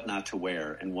watch What Not to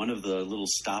Wear, and one of the little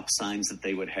stop signs that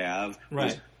they would have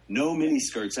was, no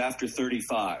miniskirts after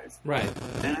 35. Right.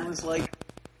 And I was like,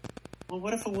 well,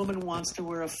 what if a woman wants to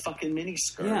wear a fucking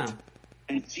miniskirt? Yeah.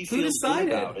 And she feels good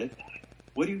about it.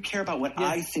 What do you care about what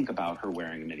I think about her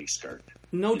wearing a miniskirt?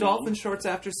 No dolphin shorts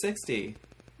after 60.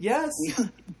 Yes.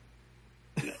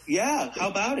 Yeah, how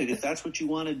about it, if that's what you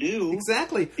want to do?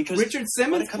 Exactly. Because Richard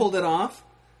Simmons pulled it off.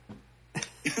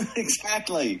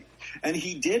 Exactly. And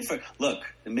he did it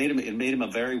made him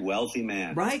a very wealthy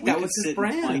man. Right, that was his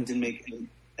brand.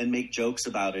 And make jokes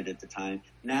about it at the time.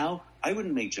 Now, I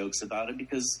wouldn't make jokes about it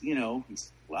because,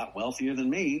 he's a lot wealthier than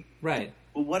me. Right.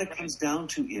 But what it comes down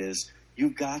to is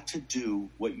you've got to do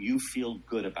what you feel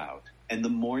good about. And the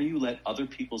more you let other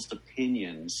people's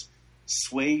opinions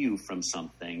sway you from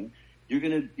something, you're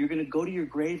gonna go to your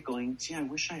grave going, gee, I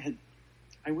wish I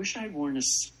had worn a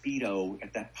Speedo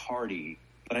at that party,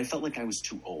 but I felt like I was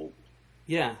too old.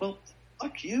 Yeah. Well,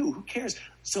 fuck you. Who cares?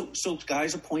 So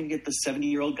guys are pointing at the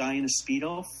 70-year-old guy in a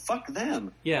Speedo. Fuck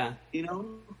them. Yeah.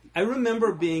 I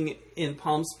remember being in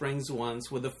Palm Springs once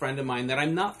with a friend of mine that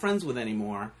I'm not friends with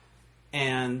anymore,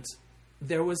 and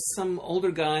there was some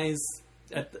older guys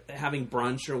having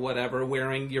brunch or whatever,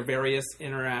 wearing your various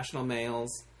international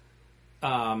males,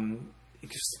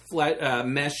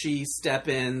 meshy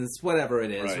step-ins, whatever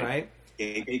it is, right?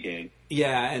 Gay.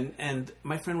 Yeah, and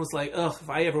my friend was like, ugh, if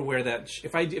I ever wear that,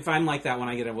 if I'm like that when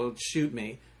I get it, well, shoot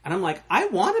me. And I'm like, I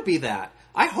want to be that.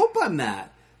 I hope I'm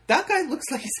that. That guy looks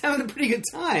like he's having a pretty good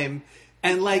time.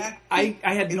 And like, I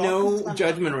had no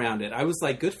judgment around it. I was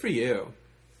like, good for you.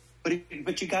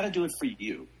 But you got to do it for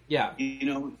you. Yeah.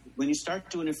 When you start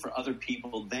doing it for other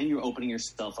people, then you're opening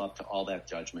yourself up to all that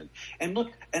judgment. And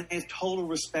look, and I have total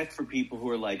respect for people who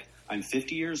are like, I'm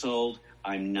 50 years old,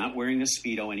 I'm not wearing a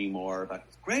Speedo anymore. But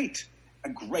great.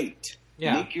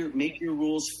 Yeah. Make your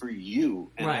rules for you.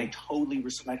 And I totally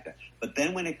respect that. But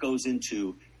then when it goes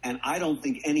into, and I don't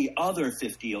think any other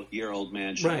 50-year-old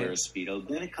man should wear a Speedo,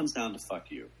 then it comes down to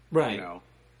fuck you. Right.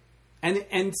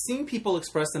 And seeing people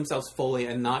express themselves fully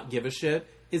and not give a shit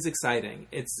is exciting.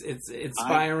 It's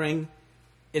inspiring.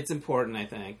 It's important, I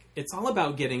think. It's all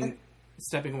about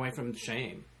stepping away from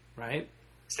shame, right?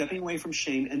 Stepping away from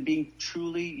shame and being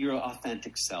truly your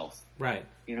authentic self. Right.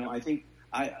 I think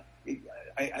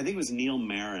it was Neil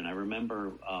Marin. I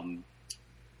remember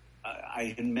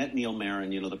I had met Neil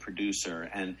Marin, the producer,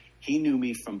 and he knew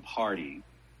me from Party.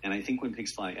 And I think When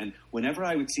Pigs Fly. And whenever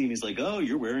I would see him, he's like, oh,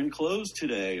 you're wearing clothes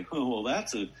today. Oh, well,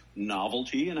 that's a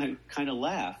novelty. And I kind of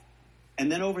laugh.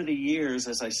 And then over the years,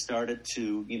 as I started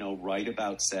to, write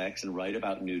about sex and write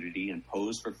about nudity and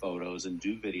pose for photos and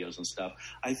do videos and stuff,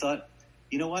 I thought,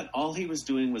 you know what? All he was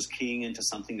doing was keying into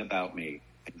something about me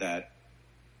that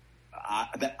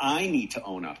I need to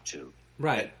own up to.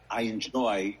 Right. I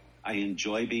enjoy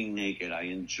being naked. I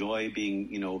enjoy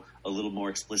being, a little more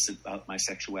explicit about my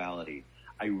sexuality.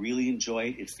 I really enjoy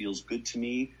it. It feels good to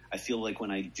me. I feel like when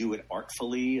I do it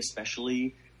artfully,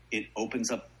 especially, it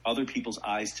opens up other people's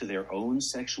eyes to their own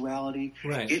sexuality.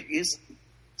 Right. It is.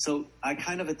 So I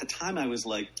kind of, at the time, I was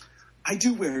like, I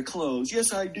do wear clothes.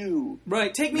 Yes, I do.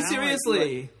 Right. Take me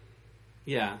seriously.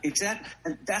 Yeah. Exactly.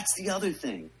 And that's the other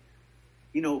thing.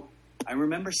 I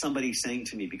remember somebody saying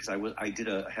to me, because I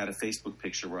had a Facebook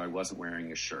picture where I wasn't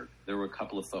wearing a shirt. There were a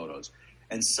couple of photos.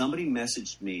 And somebody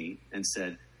messaged me and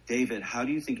said, David, how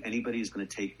do you think anybody is going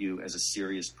to take you as a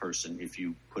serious person if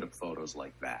you put up photos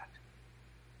like that?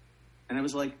 And I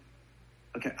was like,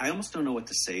 okay, I almost don't know what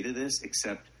to say to this,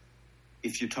 except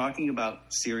if you're talking about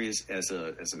serious as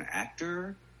an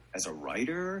actor, as a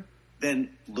writer, then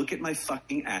look at my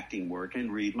fucking acting work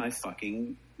and read my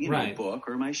fucking book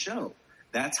or my show.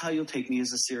 That's how you'll take me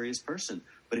as a serious person.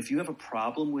 But if you have a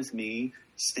problem with me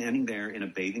standing there in a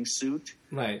bathing suit,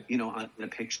 right, in a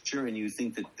picture, and you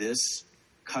think that this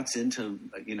cuts into,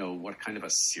 what kind of a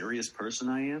serious person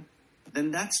I am,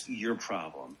 then that's your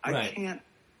problem. Right. I can't.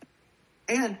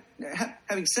 And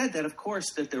having said that, of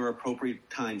course, that there are appropriate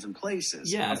times and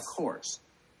places. Yes. Of course.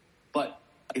 But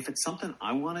if it's something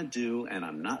I want to do and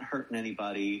I'm not hurting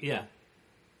anybody, yeah,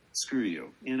 screw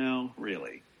you,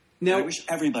 really. Now, I wish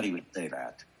everybody would say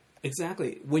that.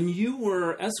 Exactly. When you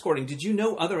were escorting, did you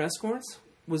know other escorts?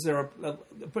 Was there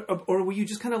or were you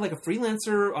just kind of like a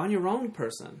freelancer on your own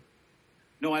person?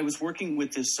 No, I was working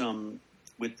with a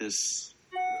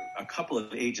couple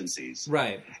of agencies.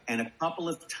 Right. And a couple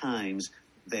of times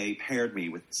they paired me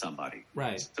with somebody.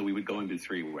 Right. So we would go into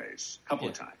 3 ways, a couple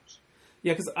of times.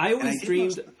 Yeah, because I always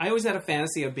had a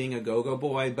fantasy of being a go-go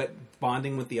boy, but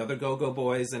bonding with the other go-go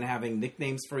boys and having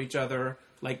nicknames for each other,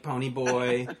 like Pony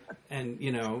Boy, and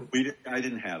I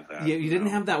didn't have that. You didn't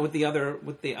have that with the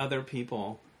other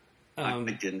people. I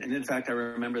didn't, and in fact, I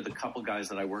remember the couple guys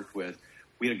that I worked with.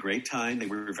 We had a great time. They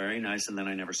were very nice, and then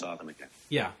I never saw them again.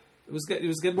 Yeah, it was good. It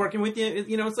was good working with you.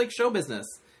 It's like show business.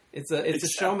 It's a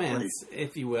showman's,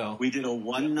 if you will. We did a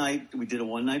one night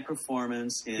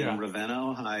performance in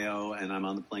Ravenna, Ohio, and I'm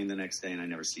on the plane the next day, and I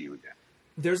never see you again.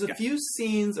 There's a few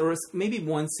scenes, or maybe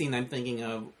one scene I'm thinking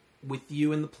of with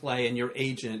you in the play and your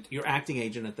acting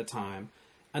agent at the time,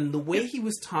 and the way he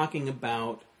was talking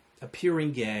about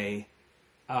appearing gay,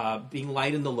 being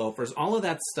light in the loafers, all of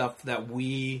that stuff that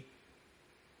were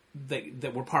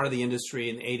part of the industry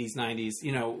in the 80s, 90s,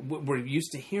 we're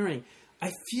used to hearing.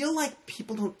 I feel like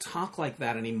people don't talk like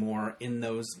that anymore in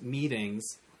those meetings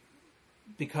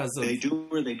because of... They do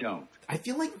or they don't. I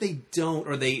feel like they don't,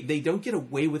 or they don't get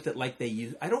away with it like they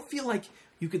used. I don't feel like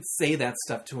you could say that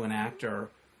stuff to an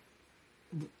actor.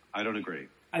 I don't agree.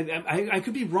 I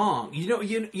could be wrong. You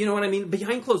know what I mean?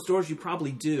 Behind closed doors, you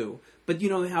probably do. But you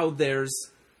know how there's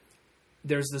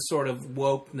this sort of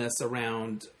wokeness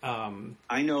around.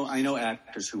 I know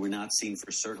actors who were not seen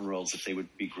for certain roles that they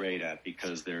would be great at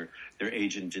because their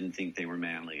agent didn't think they were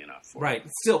manly enough for right.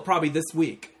 it. Still, probably this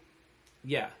week.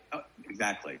 Yeah.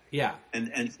 Exactly. Yeah.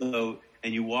 And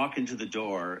you walk into the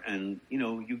door, and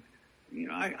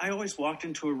I always walked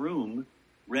into a room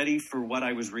ready for what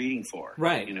I was reading for.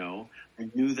 Right. I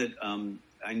knew that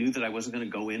I wasn't going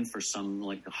to go in for some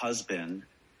like husband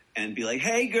and be like,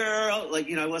 hey girl,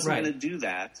 I wasn't going to do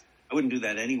that. I wouldn't do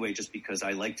that anyway, just because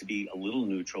I like to be a little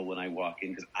neutral when I walk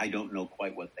in because I don't know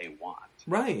quite what they want.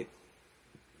 Right.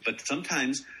 But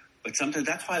sometimes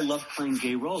that's why I love playing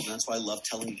gay roles. And that's why I love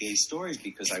telling gay stories,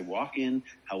 because I walk in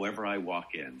however I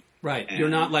walk in. Right. And you're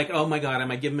not like, oh my God, am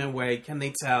I giving them away? Can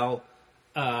they tell?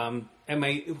 Am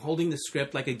I holding the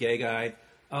script like a gay guy?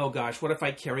 Oh gosh, what if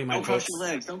I carry my Don't cross your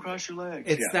legs. Don't cross your legs.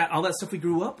 It's all that stuff we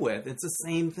grew up with. It's the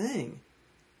same thing.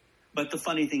 But the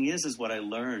funny thing is what I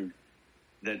learned,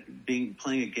 that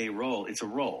playing a gay role, it's a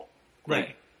role.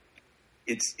 Right.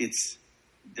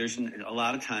 There's a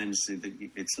lot of times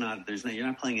you're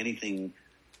not playing anything,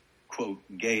 quote,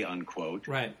 gay, unquote.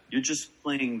 Right. You're just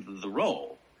playing the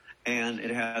role. And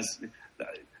it has,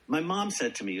 my mom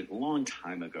said to me a long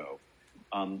time ago,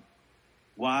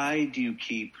 why do you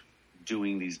keep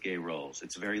doing these gay roles?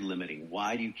 It's very limiting.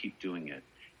 Why do you keep doing it?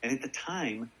 And at the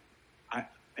time,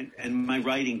 and my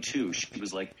writing too, she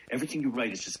was like, everything you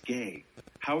write is just gay.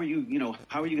 How are you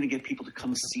going to get people to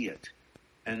come see it?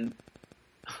 And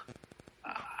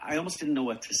I almost didn't know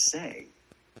what to say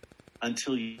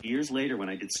until years later when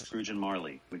I did Scrooge and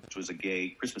Marley, which was a gay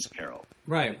Christmas carol.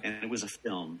 Right. And it was a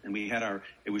film, and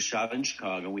it was shot in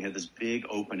Chicago. We had this big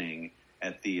opening,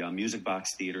 at the Music Box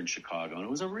Theater in Chicago, and it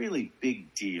was a really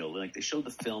big deal. Like, they showed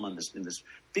the film in this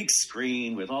big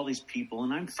screen with all these people,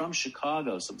 and I'm from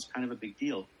Chicago, so it was kind of a big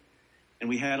deal. And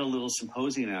we had a little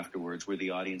symposium afterwards where the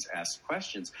audience asked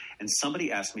questions, and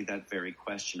somebody asked me that very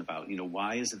question about,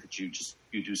 why is it that you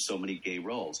do so many gay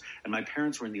roles? And my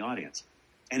parents were in the audience,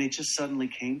 and it just suddenly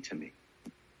came to me,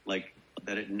 like,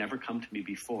 that it never come to me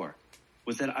before,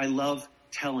 was that I love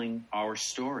telling our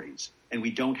stories, and we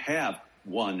don't have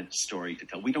one story to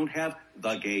tell. We don't have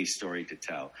the gay story to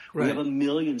tell. Right. We have a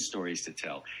million stories to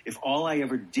tell. If all I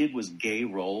ever did was gay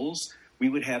roles, I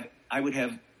would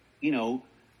have,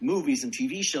 movies and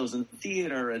TV shows and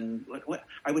theater and what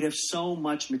I would have so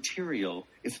much material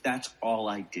if that's all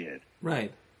I did.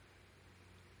 Right.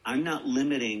 I'm not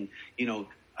limiting,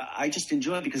 I just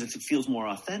enjoy it because it feels more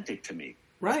authentic to me.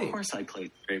 Right. Of course I play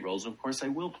straight roles. Of course I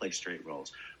will play straight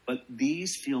roles. But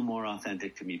these feel more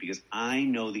authentic to me because I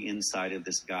know the inside of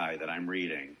this guy that I'm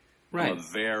reading from a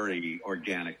very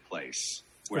organic place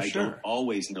where I don't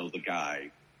always know the guy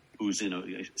who's in a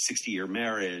 60-year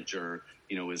marriage or,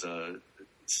 is a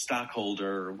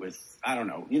stockholder with, I don't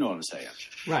know. You know what I'm saying.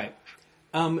 Right.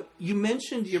 You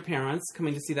mentioned your parents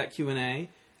coming to see that Q&A.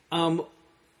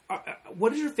 What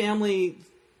does your family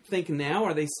think now?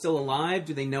 Are they still alive?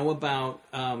 Do they know about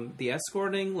the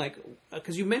escorting? Like,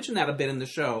 because you mentioned that a bit in the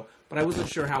show, but I wasn't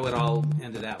sure how it all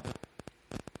ended up.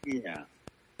 Yeah.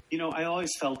 I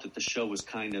always felt that the show was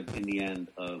kind of, in the end,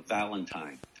 a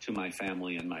Valentine to my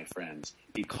family and my friends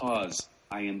because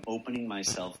I am opening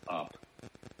myself up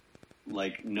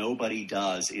like nobody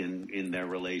does in their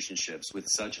relationships with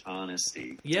such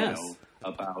honesty. Yes.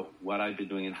 About what I've been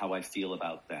doing and how I feel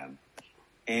about them.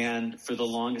 And for the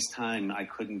longest time, I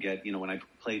couldn't get, when I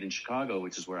played in Chicago,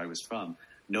 which is where I was from,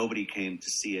 nobody came to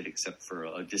see it except for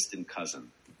a distant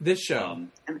cousin. This show.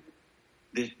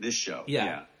 This show.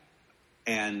 Yeah.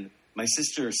 And my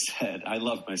sister said, I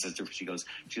loved my sister. She goes,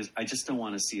 I just don't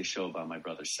want to see a show about my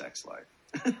brother's sex life.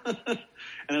 And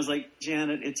I was like,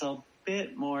 Janet, it's a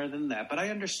bit more than that. But I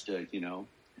understood,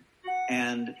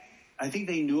 And I think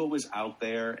they knew it was out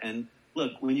there. And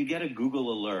look, when you get a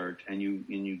Google alert and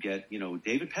you get,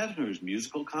 David Pevner's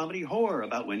musical comedy horror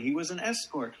about when he was an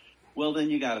escort, well, then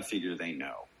you got to figure they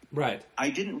know. Right. I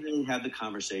didn't really have the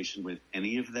conversation with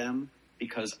any of them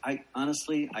because I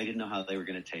didn't know how they were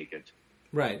going to take it.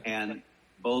 Right. And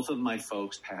both of my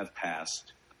folks have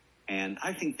passed, and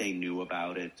I think they knew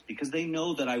about it because they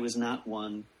know that I was not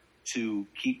one to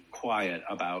keep quiet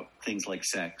about things like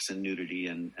sex and nudity,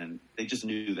 and they just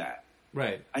knew that.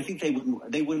 Right. I think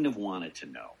they wouldn't have wanted to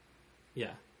know.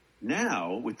 Yeah.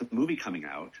 Now, with the movie coming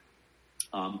out,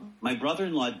 my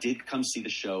brother-in-law did come see the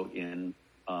show in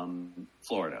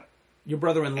Florida. Your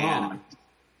brother-in-law? And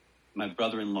my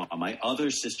brother-in-law, my other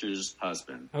sister's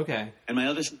husband. Okay. And my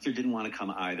other sister didn't want to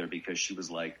come either because she was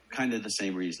like kind of the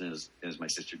same reason as my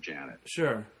sister Janet.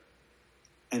 Sure.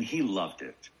 And he loved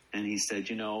it. And he said,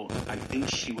 I think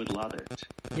she would love it.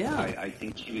 Yeah. I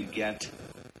think she would get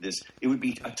this. It would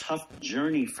be a tough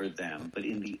journey for them, but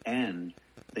in the end,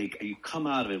 you come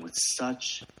out of it with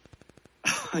such.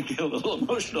 I get a little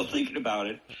emotional thinking about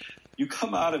it. You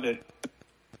come out of it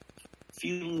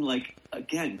feeling like,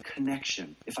 again,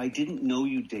 connection. If I didn't know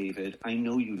you, David, I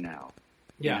know you now.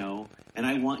 Yeah. And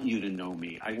I want you to know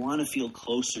me. I want to feel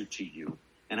closer to you,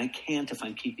 and I can't if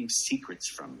I'm keeping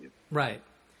secrets from you. Right.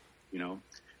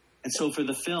 And so for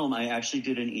the film, I actually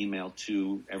did an email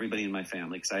to everybody in my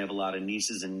family because I have a lot of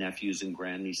nieces and nephews and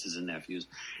grandnieces and nephews.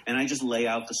 And I just lay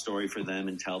out the story for them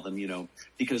and tell them,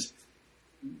 because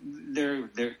they're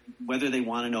whether they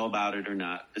want to know about it or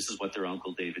not, this is what their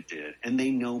Uncle David did. And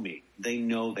they know me. They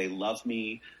know they love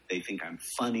me. They think I'm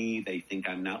funny. They think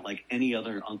I'm not like any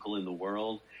other uncle in the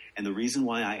world. And the reason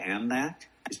why I am that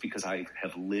is because I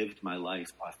have lived my life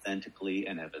authentically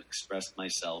and have expressed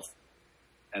myself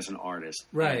as an artist.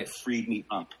 Right. And it freed me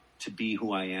up to be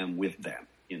who I am with them,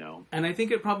 And I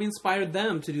think it probably inspired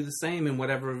them to do the same in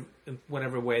whatever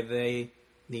way they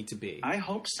need to be. I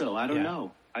hope so. I don't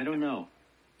know.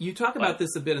 You talk about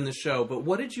this a bit in the show, but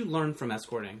what did you learn from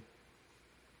escorting?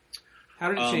 How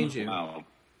did it change you? Wow.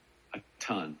 A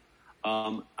ton.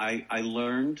 I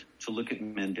learned to look at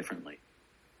men differently.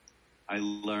 I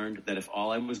learned that if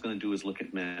all I was going to do is look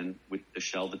at men with the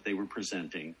shell that they were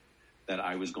presenting, that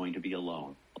I was going to be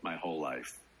alone my whole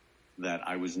life, that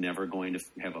I was never going to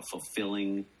have a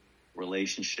fulfilling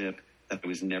relationship, that I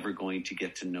was never going to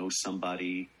get to know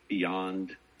somebody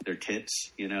beyond their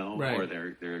tits, right. or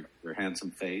their handsome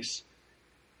face.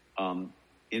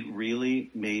 It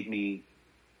really made me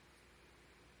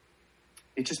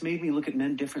look at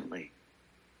men differently.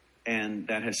 And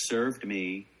that has served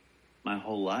me my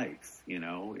whole life.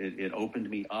 It opened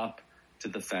me up to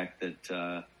the fact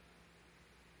that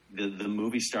the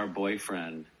movie star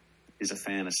boyfriend is a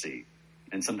fantasy.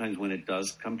 And sometimes when it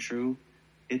does come true,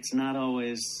 it's not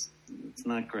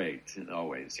great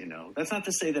always, you know. That's not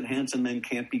to say that handsome men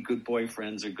can't be good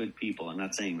boyfriends or good people. I'm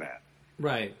not saying that.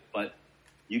 Right. But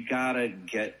you gotta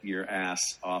get your ass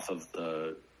off of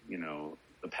the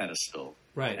pedestal,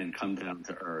 right, and come down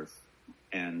to earth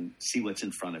and see what's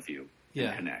in front of you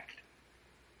and connect.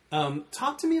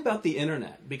 Talk to me about the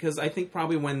internet, because I think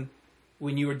probably when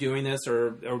you were doing this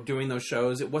or doing those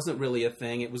shows, it wasn't really a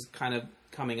thing. It was kind of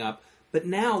coming up. But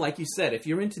now, like you said, if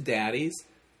you're into daddies,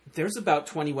 there's about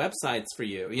 20 websites for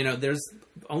you. You know, there's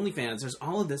OnlyFans, there's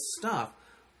all of this stuff.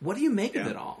 What do you make of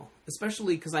it all?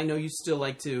 Especially because I know you still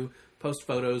like to post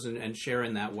photos and share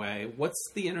in that way.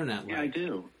 What's the internet like? Yeah, I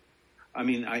do. I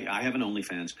mean, I have an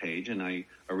OnlyFans page, and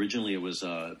originally it was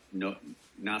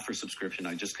not for subscription.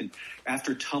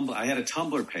 After Tumblr, I had a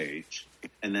Tumblr page,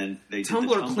 and then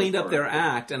Tumblr cleaned up their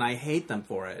act, and I hate them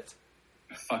for it.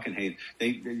 I fucking hate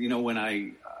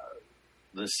when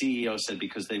the CEO said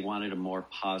because they wanted a more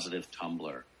positive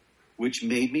Tumblr, which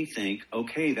made me think,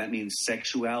 okay, that means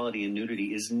sexuality and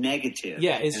nudity is negative.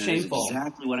 Yeah, it's shameful. That's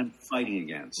exactly what I'm fighting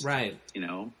against. Right. You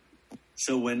know?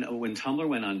 So when Tumblr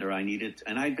went under,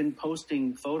 and I'd been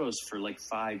posting photos for like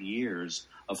 5 years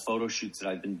of photo shoots that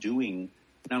I'd been doing,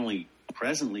 not only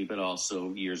presently, but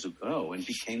also years ago, and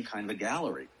became kind of a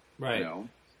gallery. Right. You know?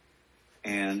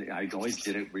 And I always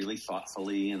did it really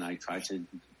thoughtfully, and I tried to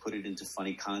put it into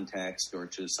funny context or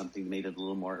to something that made it a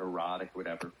little more erotic or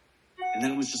whatever. And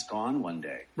then it was just gone one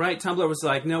day. Right. Tumblr was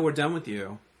like, no, we're done with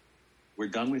you. We're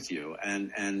done with you.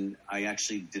 And I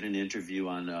actually did an interview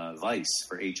on Vice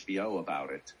for HBO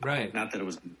about it. Right. Not that it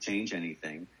was going to change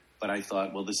anything, but I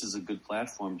thought, well, this is a good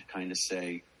platform to kind of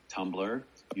say, Tumblr,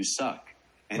 you suck.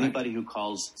 Anybody who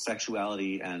calls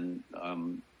sexuality and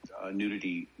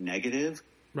nudity negative,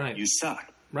 right, you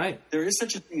suck. Right. There is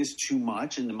such a thing as too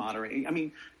much in the moderate. I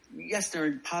mean, yes, there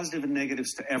are positive and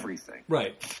negatives to everything.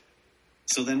 Right.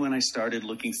 So then when I started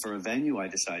looking for a venue, I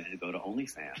decided to go to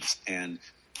OnlyFans. And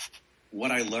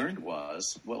what I learned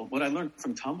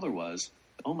from Tumblr was,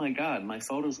 oh my God, my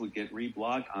photos would get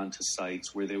reblogged onto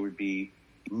sites where there would be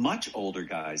much older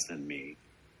guys than me,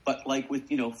 but like with,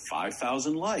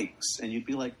 5,000 likes. And you'd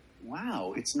be like,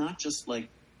 wow, it's not just like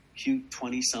cute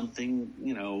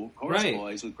 20-something, chorus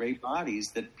boys with great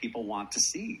bodies that people want to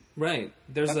see. Right.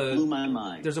 That blew my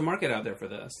mind. There's a market out there for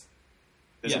this.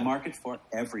 There's a market for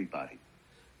everybody.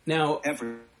 Now,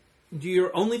 do your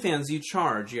OnlyFans, you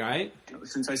charge, right?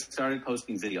 Since I started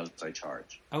posting videos, I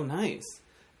charge. Oh, nice.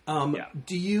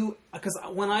 Do you, because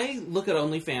when I look at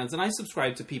OnlyFans, and I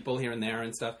subscribe to people here and there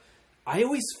and stuff, I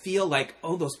always feel like,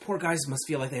 oh, those poor guys must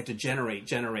feel like they have to generate.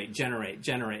 Do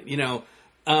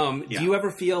you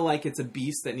ever feel like it's a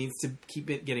beast that needs to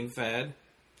keep it getting fed?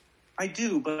 I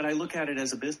do, but I look at it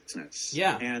as a business.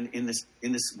 Yeah. And in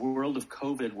this world of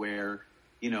COVID where,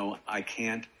 I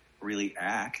can't really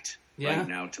act right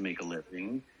now to make a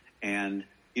living. And,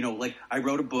 like I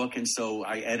wrote a book, and so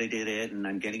I edited it, and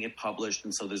I'm getting it published.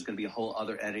 And so there's going to be a whole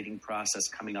other editing process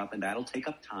coming up, and that'll take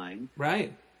up time.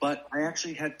 Right. But I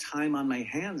actually had time on my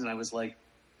hands, and I was like,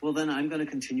 well, then I'm going to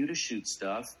continue to shoot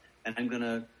stuff, and I'm going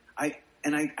to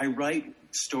I write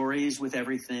stories with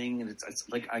everything, and it's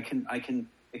like I can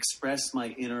express my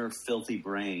inner filthy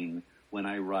brain when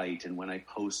I write and when I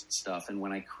post stuff and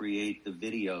when I create the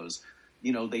videos.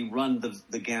 They run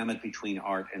the gamut between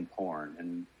art and porn.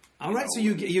 And all right, so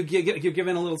you're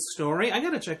giving a little story. I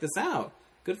got to check this out.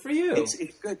 Good for you. It's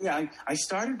good. Yeah, I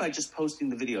started by just posting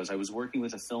the videos. I was working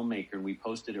with a filmmaker, and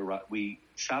we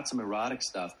shot some erotic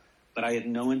stuff, but I had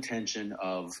no intention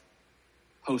of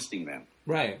posting them.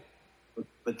 Right.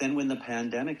 But then when the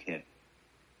pandemic hit,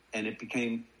 and it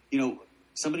became,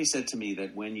 somebody said to me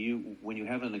that when you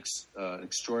have an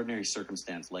extraordinary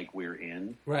circumstance like we're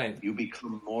in, right, you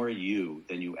become more you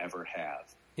than you ever have.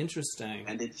 Interesting.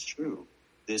 And it's true.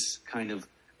 This kind of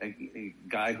a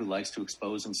guy who likes to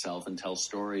expose himself and tell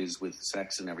stories with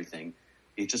sex and everything,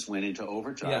 it just went into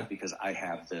overdrive because I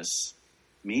have this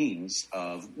means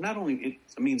of not only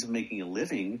it's a means of making a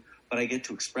living, but I get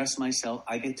to express myself.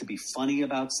 I get to be funny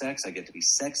about sex. I get to be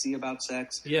sexy about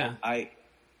sex. Yeah.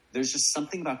 There's just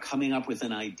something about coming up with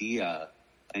an idea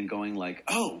and going like,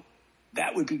 oh,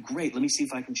 that would be great. Let me see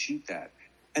if I can shoot that.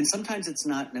 And sometimes it's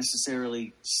not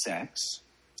necessarily sex.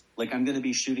 Like I'm going to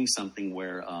be shooting something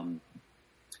where,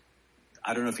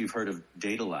 I don't know if you've heard of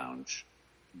Data Lounge,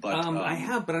 but I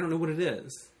have, but I don't know what it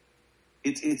is.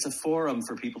 It's a forum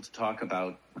for people to talk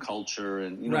about culture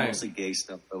and mostly gay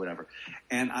stuff or whatever.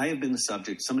 And I have been the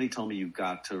subject. Somebody told me you've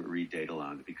got to read Data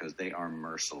Lounge because they are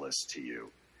merciless to you.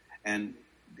 And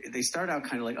they start out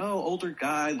kind of like, oh, older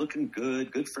guy, looking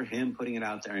good for him, putting it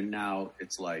out there. And now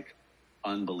it's like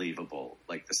unbelievable,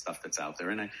 like the stuff that's out there.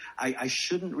 And I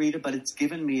shouldn't read it, but it's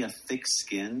given me a thick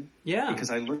skin. Yeah. Because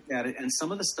I look at it, and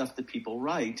some of the stuff that people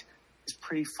write is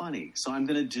pretty funny. So I'm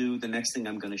going to do, the next thing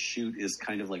I'm going to shoot is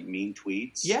kind of like mean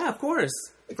tweets. Yeah, of course.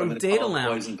 Like From Data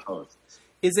Lounge.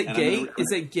 Is it gay?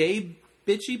 Is it gay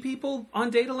bitchy people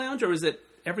on Data Lounge, or is it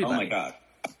everybody? Oh my God.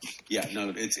 Yeah,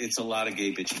 no, it's a lot of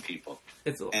gay bitchy people.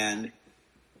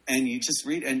 And you just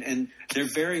read, and they're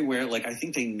very aware. Like, I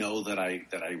think they know that I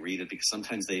read it, because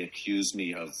sometimes they accuse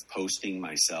me of posting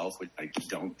myself, which I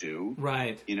don't do.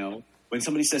 Right. You know, when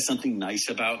somebody says something nice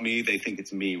about me, they think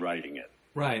it's me writing it.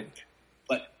 Right.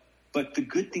 But the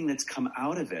good thing that's come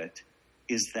out of it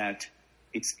is that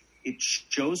it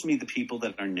shows me the people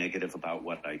that are negative about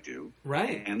what I do.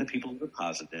 Right. And the people that are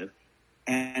positive.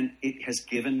 And it has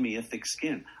given me a thick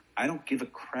skin. I don't give a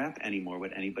crap anymore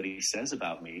what anybody says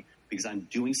about me, because I'm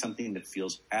doing something that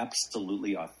feels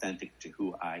absolutely authentic to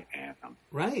who I am.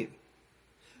 Right.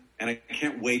 And I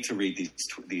can't wait to read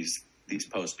these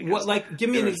posts. What, like, give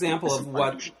me an example of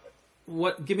what.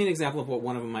 Give me an example of what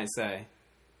one of them might say.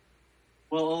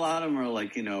 Well, a lot of them are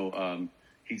like, you know,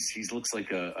 he looks like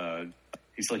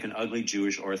he's like an ugly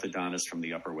Jewish orthodontist from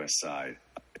the Upper West Side,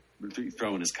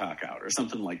 throwing his cock out or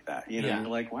something like that. You know, You're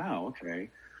like, wow, okay,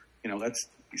 you know, that's,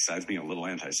 besides being a little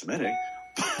anti-Semitic,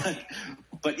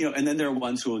 but you know, and then there are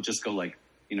ones who will just go like,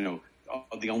 you know,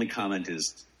 the only comment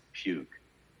is puke.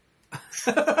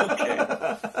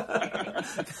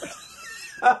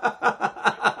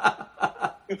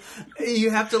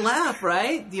 You have to laugh,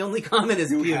 right? The only comment is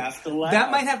puke. You have to laugh.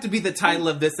 That might have to be the title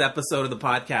of this episode of the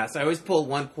podcast. I always pull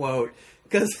one quote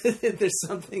because there's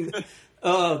something.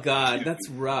 Oh God, that's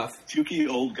rough. Pukey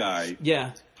old guy.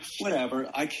 Yeah. Whatever.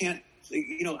 I can't.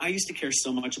 You know, I used to care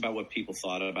so much about what people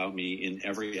thought about me in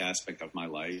every aspect of my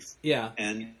life. Yeah.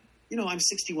 And you know, I'm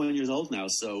 61 years old now,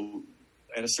 so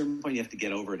at a certain point you have to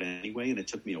get over it anyway, and it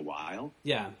took me a while.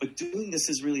 Yeah. But doing this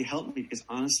has really helped me, because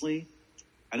honestly,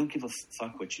 I don't give a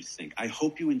fuck what you think. I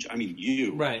hope you enjoy. I mean,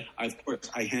 you. Right. Of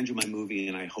course, I hand you my movie,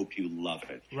 and I hope you love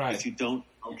it. Right. If you don't,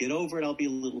 I'll get over it. I'll be a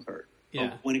little hurt. Yeah.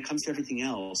 But when it comes to everything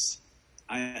else,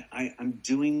 I'm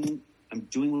doing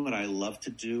what I love to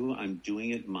do. I'm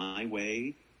doing it my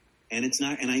way, and it's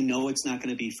not. And I know it's not going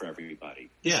to be for everybody.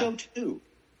 Yeah. The show too.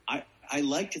 I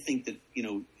like to think that, you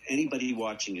know, anybody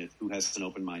watching it who has an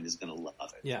open mind is going to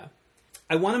love it. Yeah.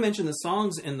 I want to mention the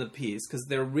songs in the piece because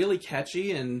they're really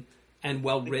catchy and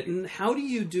well written. How do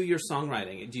you do your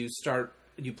songwriting? Do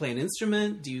you play an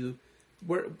instrument?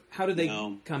 How do they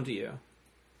come to you?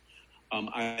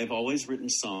 I've always written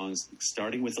songs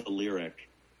starting with a lyric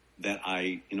that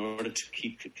in order to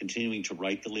keep continuing to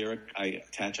write the lyric, I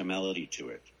attach a melody to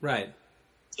it. Right.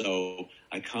 So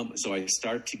I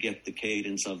start to get the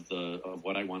cadence of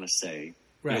what I want to say.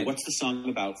 Right. You know, what's the song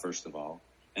about, first of all?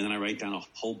 And then I write down a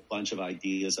whole bunch of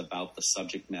ideas about the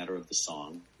subject matter of the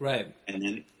song. Right. And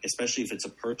then, especially if it's a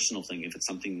personal thing, if it's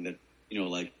something that, you know,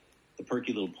 like the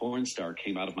perky little porn star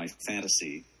came out of my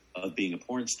fantasy of being a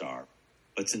porn star.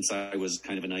 But since I was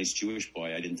kind of a nice Jewish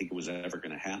boy, I didn't think it was ever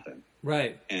going to happen.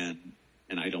 Right. And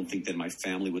I don't think that my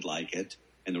family would like it,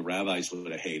 and the rabbis would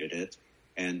have hated it.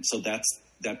 And so that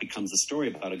becomes the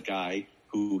story about a guy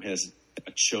who has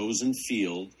a chosen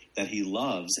field that he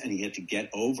loves, and he had to get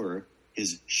over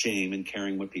his shame and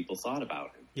caring what people thought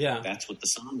about him. Yeah. That's what the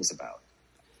song is about.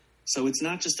 So it's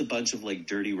not just a bunch of like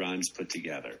dirty rhymes put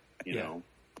together, you know?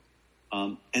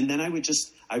 And then I would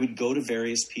go to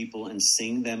various people and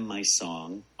sing them my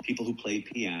song, people who played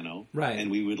piano. Right.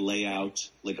 And we would lay out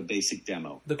like a basic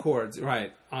demo. The chords.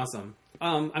 Right. Awesome.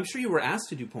 I'm sure you were asked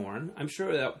to do porn. I'm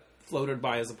sure that floated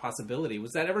by as a possibility.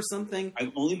 Was that ever something?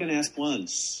 I've only been asked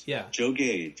once. Yeah. Joe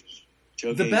Gage.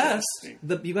 The best.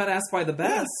 You got asked by the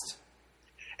best. Yeah.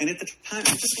 And at the time,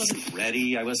 I just wasn't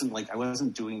ready. I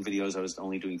wasn't doing videos. I was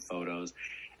only doing photos.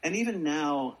 And even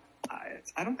now,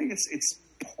 I don't think it's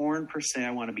porn per se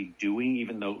I want to be doing,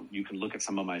 even though you can look at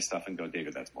some of my stuff and go,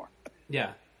 David, that's porn.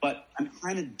 Yeah. But I'm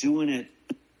kind of doing it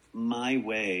my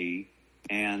way.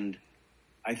 And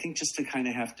I think just to kind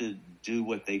of have to do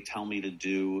what they tell me to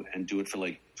do and do it for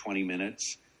like 20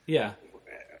 minutes. Yeah.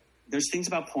 There's things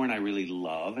about porn I really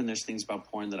love, and there's things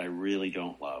about porn that I really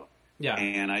don't love. Yeah.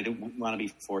 And I don't want to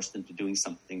be forced into doing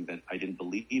something that I didn't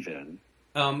believe in.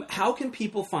 How can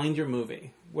people find your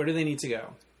movie? Where do they need to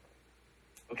go?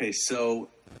 Okay, so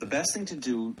the best thing to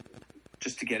do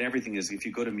just to get everything is if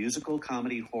you go to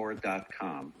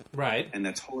musicalcomedyhorror.com. Right. And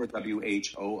that's horror,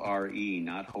 W-H-O-R-E,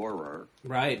 not horror.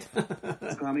 Right.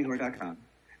 musicalcomedyhorror.com.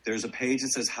 There's a page that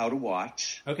says how to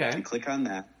watch. Okay. You click on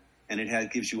that, and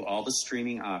it gives you all the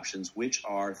streaming options, which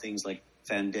are things like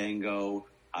Fandango,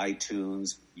 iTunes,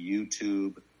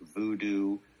 YouTube,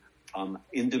 Vudu,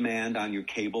 in demand on your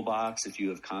cable box if you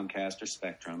have Comcast or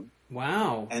Spectrum.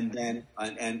 Wow. And then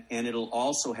and it'll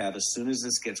also have, as soon as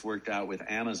this gets worked out with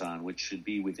Amazon, which should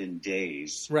be within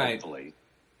days, hopefully,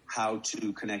 how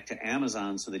to connect to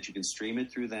Amazon so that you can stream it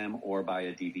through them or buy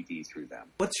a DVD through them.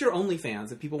 What's your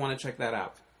OnlyFans if people want to check that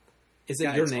out? Is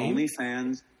it your name?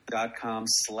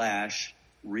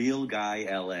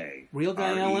 OnlyFans.com/RealGuyLA.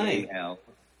 RealGuyLA.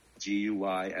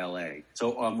 RealGuyLA.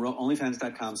 So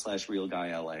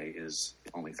OnlyFans.com/RealGuyLA is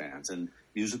OnlyFans. And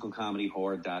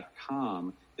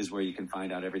musicalcomedyhorror.com is where you can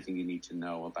find out everything you need to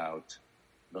know about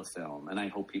the film. And I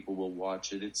hope people will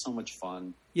watch it. It's so much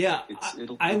fun. Yeah,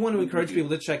 I want to encourage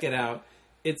people to check it out.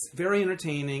 It's very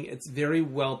entertaining. It's very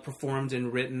well performed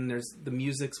and written. The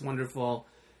music's wonderful.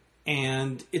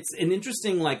 And it's an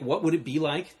interesting, what would it be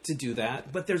like to do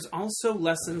that? But there's also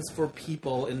lessons for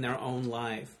people in their own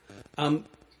life.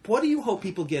 What do you hope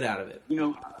people get out of it?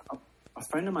 A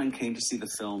friend of mine came to see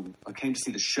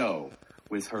the show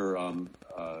with her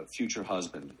future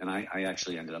husband, and I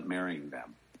actually ended up marrying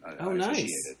them.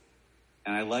 Nice.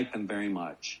 And I like them very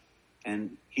much.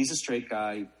 And he's a straight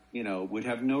guy, would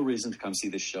have no reason to come see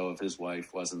this show if his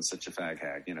wife wasn't such a fag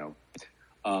hag, and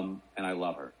I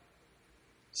love her.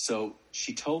 So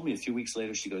she told me a few weeks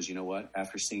later, she goes, you know what?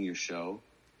 After seeing your show,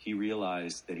 he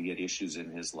realized that he had issues in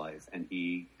his life, and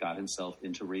he got himself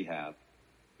into rehab,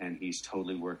 and he's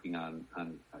totally working on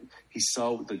he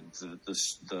saw the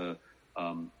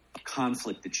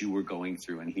conflict that you were going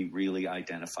through, and he really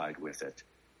identified with it,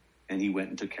 and he went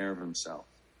and took care of himself.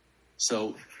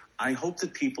 So I hope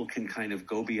that people can kind of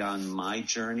go beyond my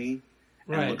journey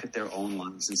and look at their own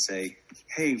lives and say,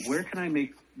 hey, where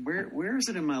is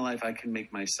it in my life I can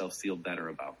make myself feel better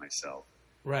about myself?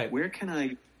 Right. Where can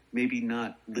I maybe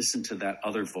not listen to that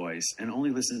other voice and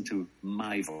only listen to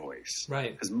my voice?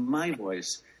 Right. Because my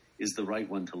voice is the right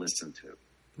one to listen to.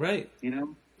 Right.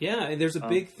 Yeah, and there's a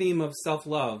big theme of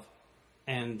self-love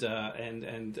and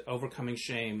overcoming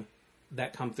shame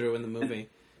that come through in the movie.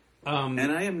 And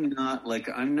I'm not like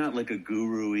a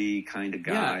guru-y kind of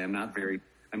guy. Yeah.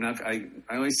 I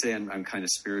always say I'm kind of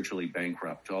spiritually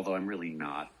bankrupt, although I'm really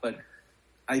not. But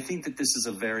I think that this is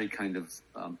a very kind of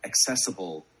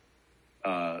accessible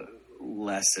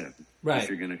lesson if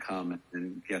you're going to come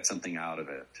and get something out of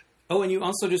it. Oh, and you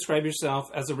also describe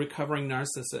yourself as a recovering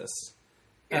narcissist,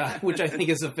 which I think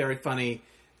is a very funny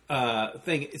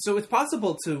thing. So it's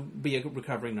possible to be a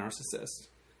recovering narcissist.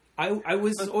 I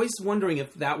was always wondering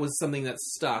if that was something that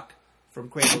stuck from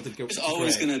cradle to grave. It's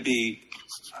always going to be.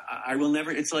 I will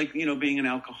never. It's like being an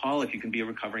alcoholic. You can be a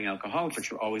recovering alcoholic, but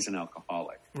you're always an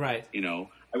alcoholic. Right.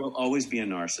 I will always be a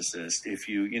narcissist. If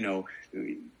you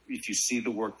see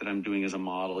the work that I'm doing as a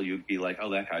model, you'd be like,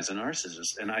 oh, that guy's a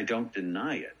narcissist, and I don't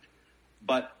deny it.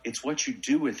 But it's what you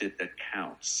do with it that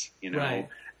counts, Right.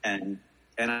 And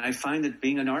I find that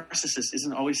being a narcissist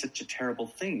isn't always such a terrible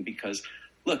thing because,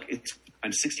 look,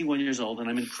 I'm 61 years old and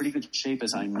I'm in pretty good shape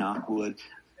as I knock wood,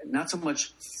 not so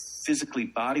much physically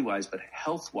body-wise, but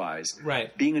health-wise.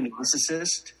 Right. Being a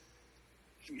narcissist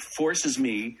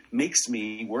makes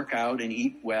me work out and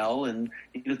eat well, and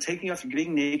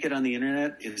getting naked on the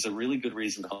internet is a really good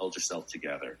reason to hold yourself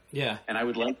together. Yeah. And I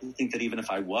would like to think that even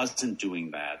if I wasn't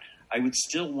doing that, I would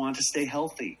still want to stay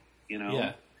healthy,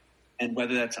 Yeah. And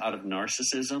whether that's out of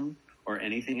narcissism or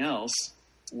anything else,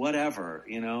 whatever,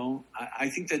 I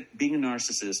think that being a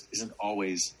narcissist isn't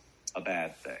always a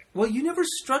bad thing. Well, you never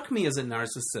struck me as a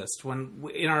narcissist when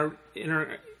in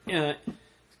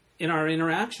our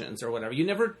interactions or whatever. You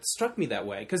never struck me that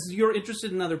way because you're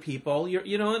interested in other people.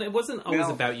 And it wasn't always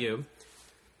about you.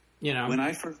 When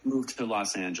I first moved to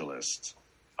Los Angeles,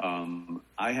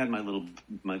 I had my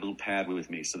little pad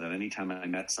with me so that anytime I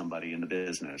met somebody in the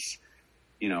business,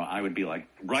 I would be like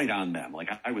right on them.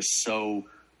 Like I was so,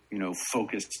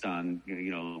 focused on,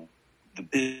 the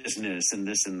business and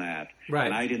this and that. Right.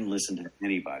 And I didn't listen to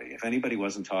anybody. If anybody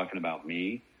wasn't talking about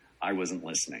me, I wasn't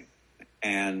listening.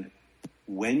 And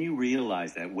when you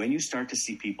realize that, when you start to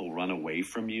see people run away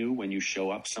from you, when you show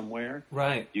up somewhere,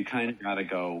 right, you kind of got to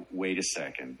go, wait a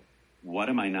second, what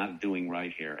am I not doing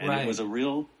right here? And right. it was a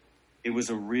real,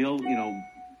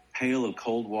 pail of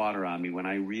cold water on me when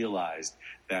I realized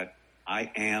that I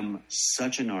am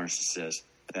such a narcissist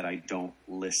that I don't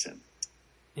listen.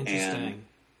 Interesting. And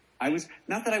I was,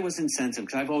 not that I was insensitive,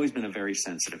 because I've always been a very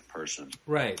sensitive person.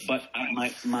 Right. But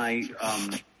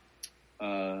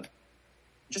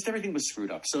just everything was screwed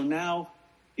up. So now,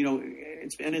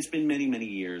 it's been many, many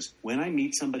years. When I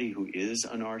meet somebody who is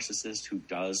a narcissist, who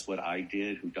does what I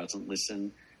did, who doesn't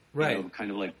listen, right,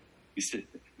 kind of like You said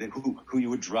who you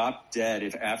would drop dead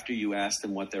if after you asked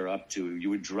them what they're up to, you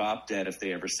would drop dead if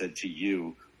they ever said to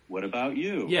you, "What about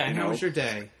you?" Yeah, and how was your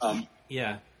day?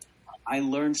 Yeah. I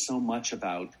learned so much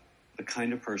about the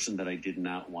kind of person that I did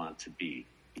not want to be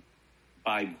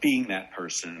by being that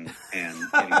person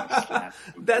and getting slapped.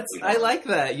 I like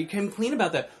that. You came clean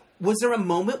about that. Was there a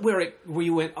moment where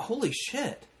you went, "Holy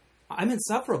shit, I'm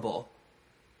insufferable"?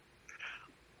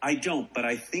 I don't, but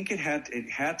I think it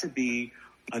had to be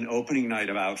an opening night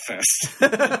of Outfest.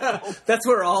 That's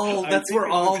where all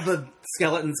the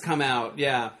skeletons come out.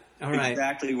 Yeah. All right.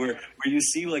 Exactly. Where you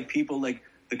see like people, like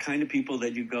the kind of people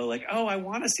that you go like, "Oh, I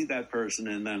want to see that person,"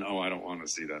 and then, "Oh, I don't want to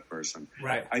see that person."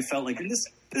 Right. I felt like, and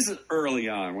this is early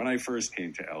on when I first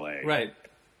came to LA. Right.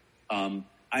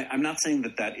 I'm not saying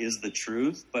that is the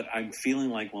truth, but I'm feeling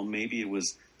like, well, maybe it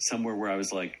was somewhere where I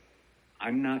was like, I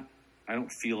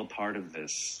don't feel a part of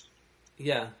this.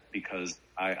 Yeah. Because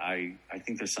I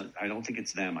think I don't think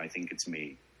it's them. I think it's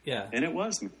me. Yeah. And it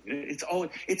was me.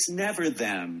 It's never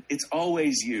them. It's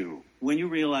always you. When you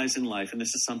realize in life, and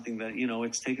this is something that,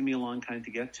 it's taken me a long time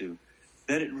to get to,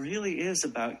 that it really is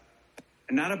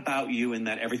not about you in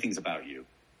that everything's about you,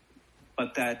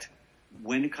 but that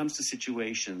when it comes to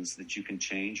situations that you can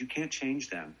change, you can't change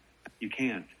them. You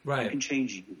can't. Right. You can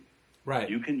change you. Right.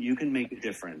 You can make a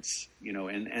difference,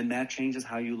 and that changes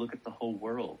how you look at the whole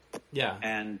world. Yeah.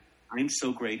 And I'm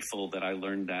so grateful that I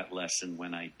learned that lesson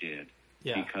when I did.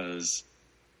 Yeah. Because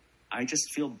I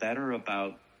just feel better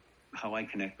about how I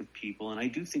connect with people. And I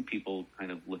do think people kind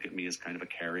of look at me as kind of a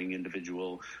caring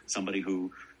individual, somebody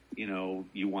who,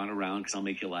 you want around because I'll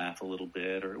make you laugh a little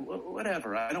bit or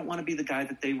whatever. I don't want to be the guy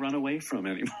that they run away from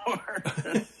anymore.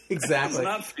 Exactly. Does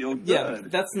not feel good. Yeah,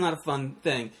 that's not a fun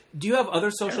thing. Do you have other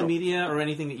social media or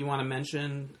anything that you want to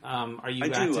mention? Are you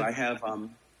active? Do. I have,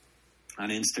 on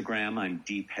Instagram, I'm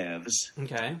DPEVs.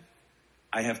 Okay.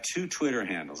 I have 2 Twitter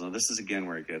handles. Now, this is, again,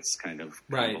 where it gets kind of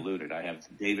convoluted. I have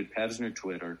David Pevsner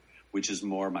Twitter, which is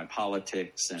more my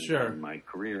politics and my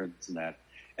career and that.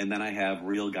 And then I have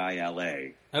Real Guy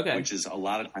LA, which is a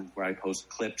lot of times where I post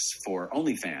clips for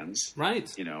OnlyFans. Right.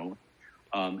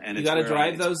 And you got to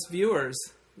drive those viewers.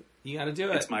 You got to do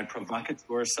it. It's my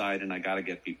provocateur side, and I got to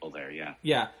get people there, yeah.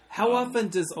 Yeah. How often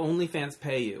does OnlyFans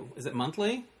pay you? Is it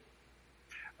monthly?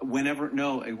 Whenever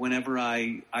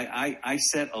I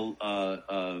set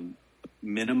a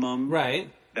minimum, right?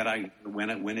 That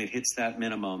when it hits that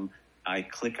minimum, I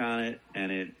click on it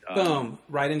and it boom,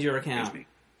 right into your account.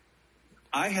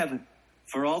 I haven't,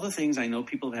 for all the things I know,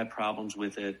 people have had problems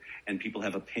with it, and people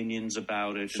have opinions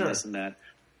about it, and this and that.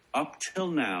 Up till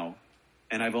now,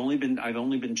 and I've only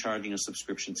been charging a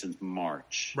subscription since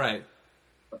March. Right.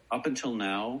 Up until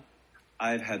now,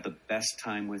 I've had the best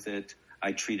time with it.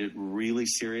 I treat it really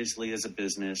seriously as a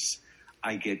business.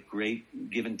 I get great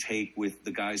give and take with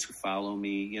the guys who follow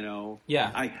me,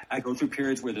 Yeah. I go through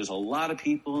periods where there's a lot of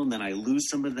people, and then I lose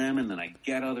some of them, and then I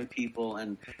get other people.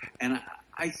 And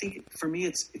I think for me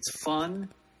it's fun,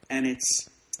 and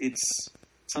it's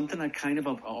something I kind of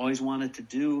always wanted to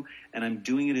do, and I'm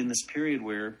doing it in this period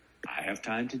where I have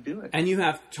time to do it. And you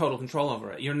have total control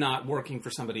over it. You're not working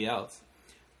for somebody else.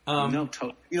 No,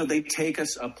 they take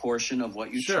us a portion of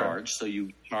what you charge, so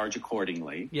you charge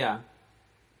accordingly. Yeah.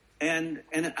 And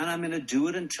I'm going to do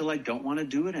it until I don't want to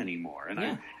do it anymore.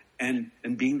 And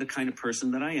and being the kind of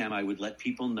person that I am, I would let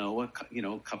people know a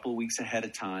couple of weeks ahead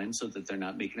of time so that they're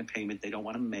not making a payment they don't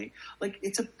want to make. Like,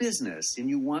 it's a business, and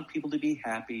you want people to be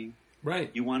happy. Right.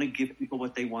 You want to give people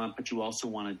what they want, but you also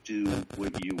want to do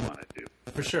what you want to do.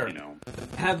 For sure.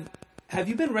 Have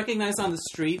you been recognized on the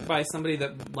street by somebody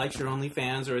that likes your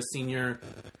OnlyFans or has seen your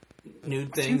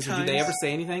nude things? Or do they ever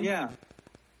say anything? Yeah.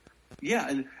 Yeah,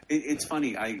 and it's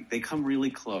funny. They come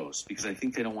really close because I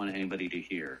think they don't want anybody to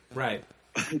hear. Right.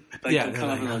 They'll come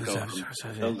up and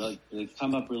they'll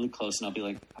come up really close, and I'll be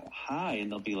like, "Hi," and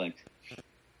they'll be like,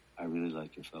 "I really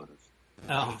like your photos."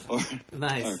 Oh,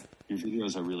 nice. Or, your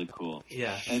videos are really cool.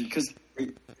 Yeah,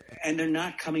 and they're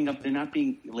not coming up. They're not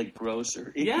being like gross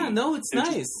or icky. Yeah, no, it's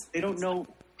nice. They don't know.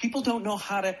 People don't know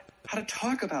how to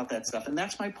talk about that stuff, and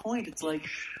that's my point. It's like,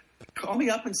 call me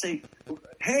up and say,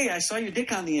 "Hey, I saw your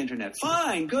dick on the internet."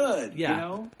 Fine, good.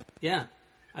 Yeah, yeah.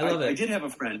 I love it. I did have a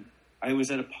friend. I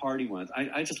was at a party once.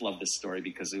 I just love this story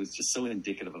because it was just so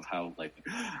indicative of how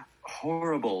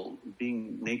horrible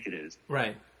being naked is.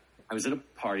 Right. I was at a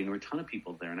party and there were a ton of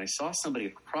people there, and I saw somebody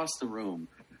across the room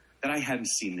that I hadn't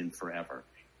seen in forever.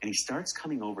 And he starts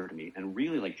coming over to me, and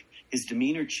really his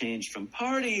demeanor changed from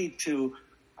party to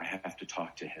I have to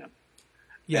talk to him.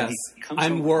 Yes,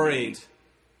 I'm worried.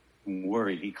 I'm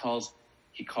worried. He calls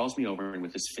me over and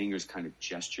with his fingers kind of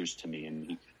gestures to me, and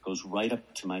he goes right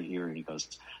up to my ear and he goes,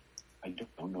 I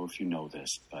don't know if you know this,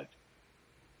 but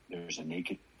there's a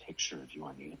naked picture of you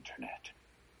on the internet.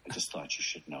 I just thought you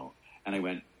should know. And I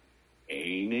went,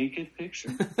 a naked picture?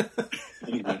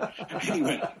 And he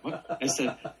went, what? I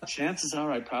said, chances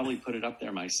are I probably put it up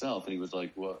there myself. And he was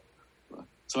like, what?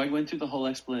 So I went through the whole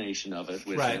explanation of it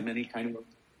with him, and he kind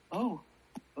of,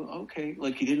 okay.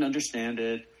 Like, he didn't understand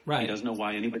it. Right. He doesn't know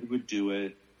why anybody would do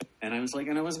it. And I was like,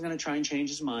 and I wasn't going to try and change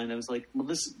his mind. I was like, well,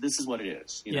 this is what it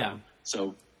is. You know?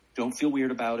 So don't feel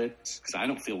weird about it, because I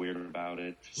don't feel weird about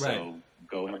it. So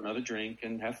go have another drink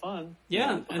and have fun.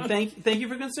 Yeah, and thank you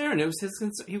for concern. It was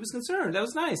he was concerned. That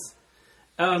was nice.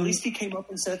 At least he came up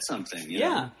and said something. You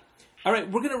know? All right,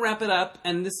 we're going to wrap it up,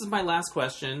 and this is my last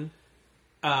question.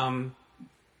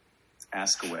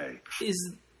 Ask away.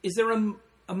 Is there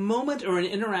a moment or an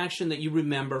interaction that you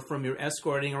remember from your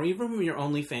escorting or even from your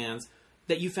OnlyFans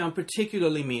that you found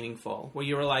particularly meaningful, where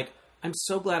you were like, I'm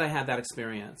so glad I had that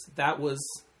experience. That was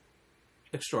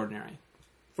extraordinary,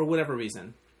 for whatever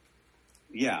reason.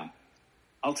 Yeah,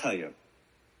 I'll tell you.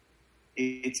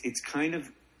 It's kind of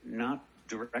not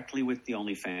directly with the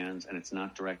OnlyFans, and it's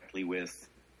not directly with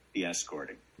the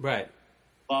escorting. Right.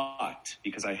 But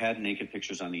because I had naked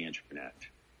pictures on the internet,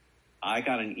 I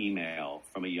got an email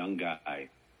from a young guy,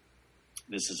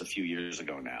 this is a few years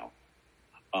ago now,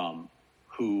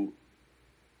 who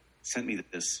sent me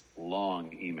this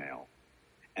long email.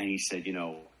 And he said,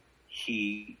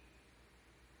 he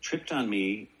tripped on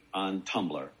me on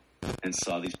Tumblr and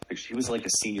saw these pictures. He was like a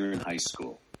senior in high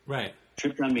school. Right.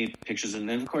 Tripped on me pictures. And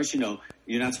then, of course, you're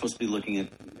not supposed to be looking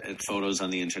at photos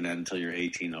on the internet until you're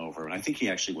 18 over. And I think he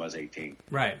actually was 18.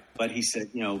 Right. But he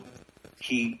said,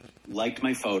 he liked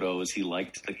my photos. He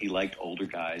liked older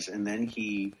guys. And then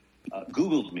he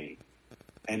Googled me.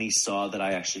 And he saw that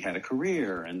I actually had a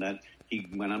career, and that he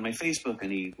went on my Facebook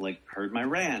and he heard my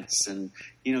rants. And,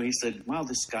 he said, wow,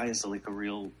 this guy is like a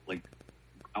real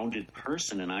grounded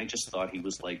person. And I just thought he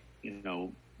was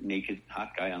naked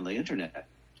hot guy on the internet.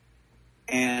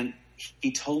 And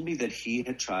he told me that he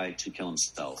had tried to kill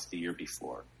himself the year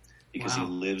before because he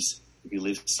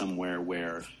lives somewhere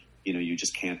where, you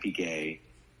just can't be gay.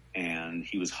 And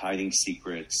he was hiding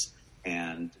secrets.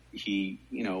 And he,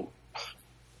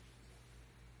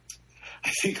 I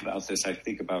think about this. I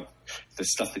think about the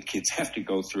stuff that kids have to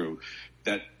go through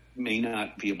that may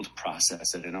not be able to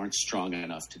process it and aren't strong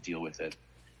enough to deal with it.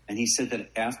 And he said that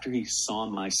after he saw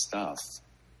my stuff,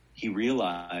 he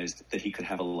realized that he could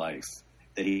have a life,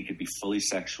 that he could be fully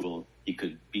sexual. He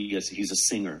could be, he's a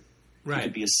singer. Right. He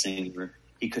could be a singer.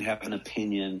 He could have an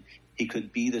opinion. He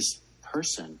could be this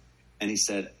person. And he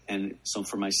said, and so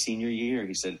for my senior year,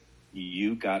 he said,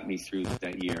 you got me through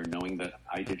that year knowing that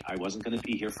I wasn't going to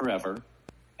be here forever,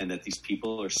 and that these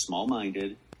people are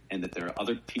small-minded, and that there are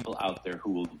other people out there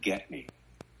who will get me.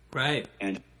 Right.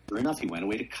 And sure enough, he went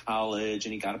away to college,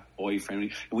 and he got a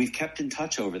boyfriend. We've kept in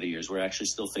touch over the years. We're actually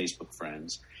still Facebook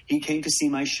friends. He came to see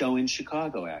my show in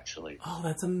Chicago, actually. Oh,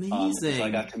 that's amazing. So I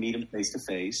got to meet him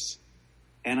face-to-face.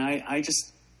 And I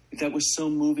just, that was so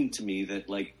moving to me that,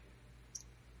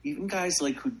 even guys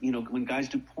who, when guys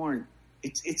do porn,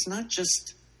 it's not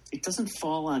just, it doesn't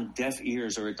fall on deaf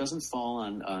ears, or it doesn't fall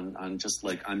on just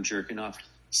I'm jerking off.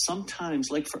 Sometimes,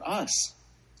 for us,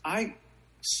 I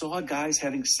saw guys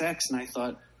having sex and I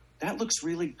thought, that looks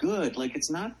really good.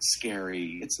 It's not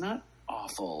scary. It's not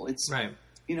awful. It's, right.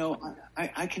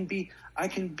 I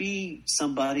can be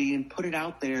somebody and put it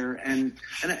out there. And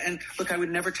look, I would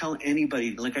never tell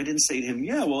anybody, I didn't say to him,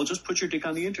 yeah, well, just put your dick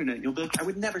on the internet. You'll be I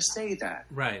would never say that.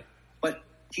 Right. But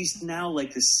he's now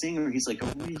this singer. He's a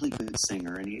really good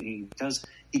singer, and he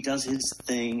does his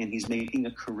thing, and he's making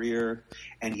a career,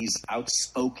 and he's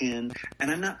outspoken.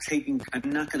 And I'm not going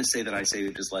to say that I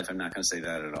saved his life. I'm not going to say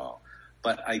that at all.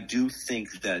 But I do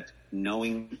think that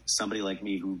knowing somebody like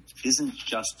me who isn't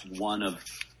just one of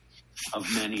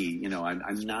many,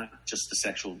 I'm not just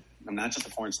I'm not just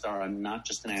a porn star. I'm not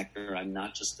just an actor. I'm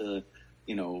not just a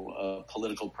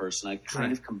political person. I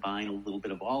kind of combine a little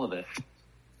bit of all of it.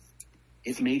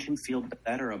 It made him feel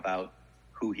better about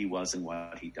who he was and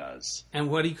what he does.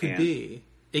 And what he could be.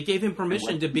 It gave him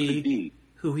permission to be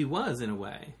who he was, in a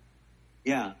way.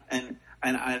 Yeah, and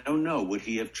I don't know. Would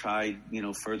he have tried,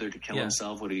 further to kill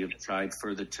himself? Would he have tried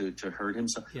further to hurt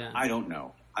himself? Yeah. I don't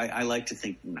know. I like to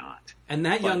think not. And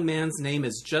that young man's name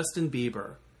is Justin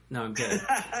Bieber. No, I'm kidding.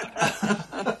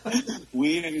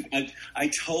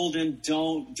 I told him,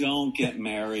 don't get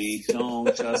married.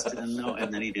 Don't, Justin. No,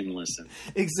 and then he didn't listen.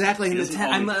 Exactly. I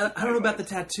don't know about the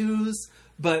tattoos,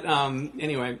 but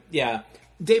anyway, yeah.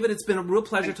 David, it's been a real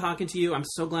pleasure talking to you. I'm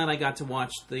so glad I got to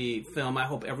watch the film. I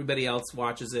hope everybody else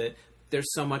watches it.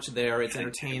 There's so much there. It's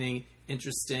entertaining,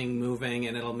 interesting, moving,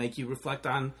 and it'll make you reflect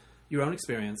on your own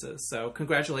experiences. So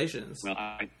congratulations. Well,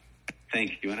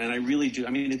 thank you. And I really do. I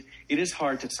mean, it is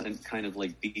hard to kind of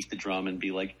like beat the drum and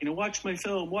be like, watch my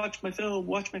film.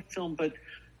 But,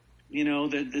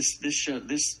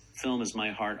 this film is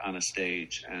my heart on a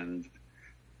stage. And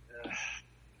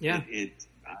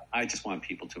I just want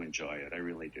people to enjoy it. I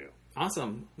really do.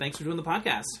 Awesome. Thanks for doing the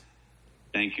podcast.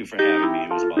 Thank you for having me. It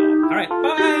was a ball. All right.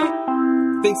 Bye.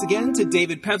 Thanks again to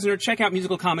David Pevsner. Check out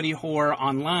Musical Comedy Horror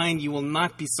online. You will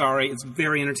not be sorry. It's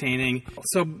very entertaining.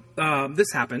 So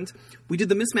this happened. We did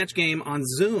the Mismatch game on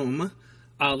Zoom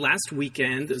last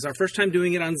weekend. It was our first time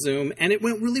doing it on Zoom, and it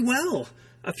went really well.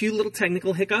 A few little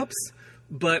technical hiccups,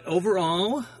 but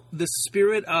overall, the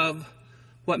spirit of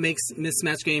what makes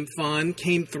Mismatch Game fun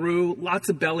came through. Lots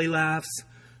of belly laughs,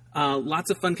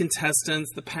 lots of fun contestants.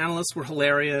 The panelists were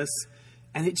hilarious,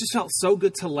 and it just felt so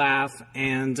good to laugh.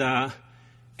 And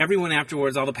everyone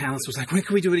afterwards, all the panelists was like, when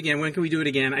can we do it again? When can we do it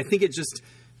again? I think it just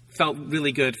felt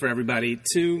really good for everybody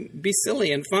to be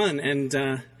silly and fun and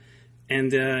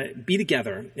be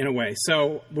together in a way.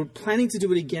 So we're planning to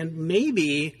do it again,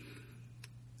 maybe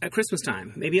at Christmas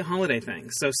time, maybe a holiday thing.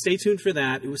 So stay tuned for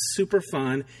that. It was super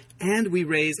fun. And we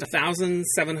raised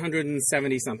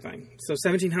 $1,770 something. So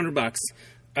 $1,700.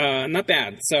 Not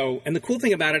bad. So, and the cool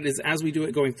thing about it is as we do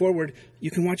it going forward,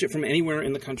 you can watch it from anywhere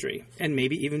in the country and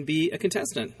maybe even be a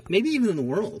contestant, maybe even in the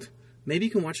world. Maybe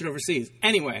you can watch it overseas.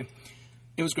 Anyway,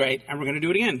 it was great. And we're going to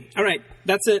do it again. All right.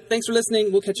 That's it. Thanks for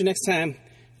listening. We'll catch you next time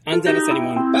on Dennis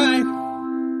Anyone. Bye.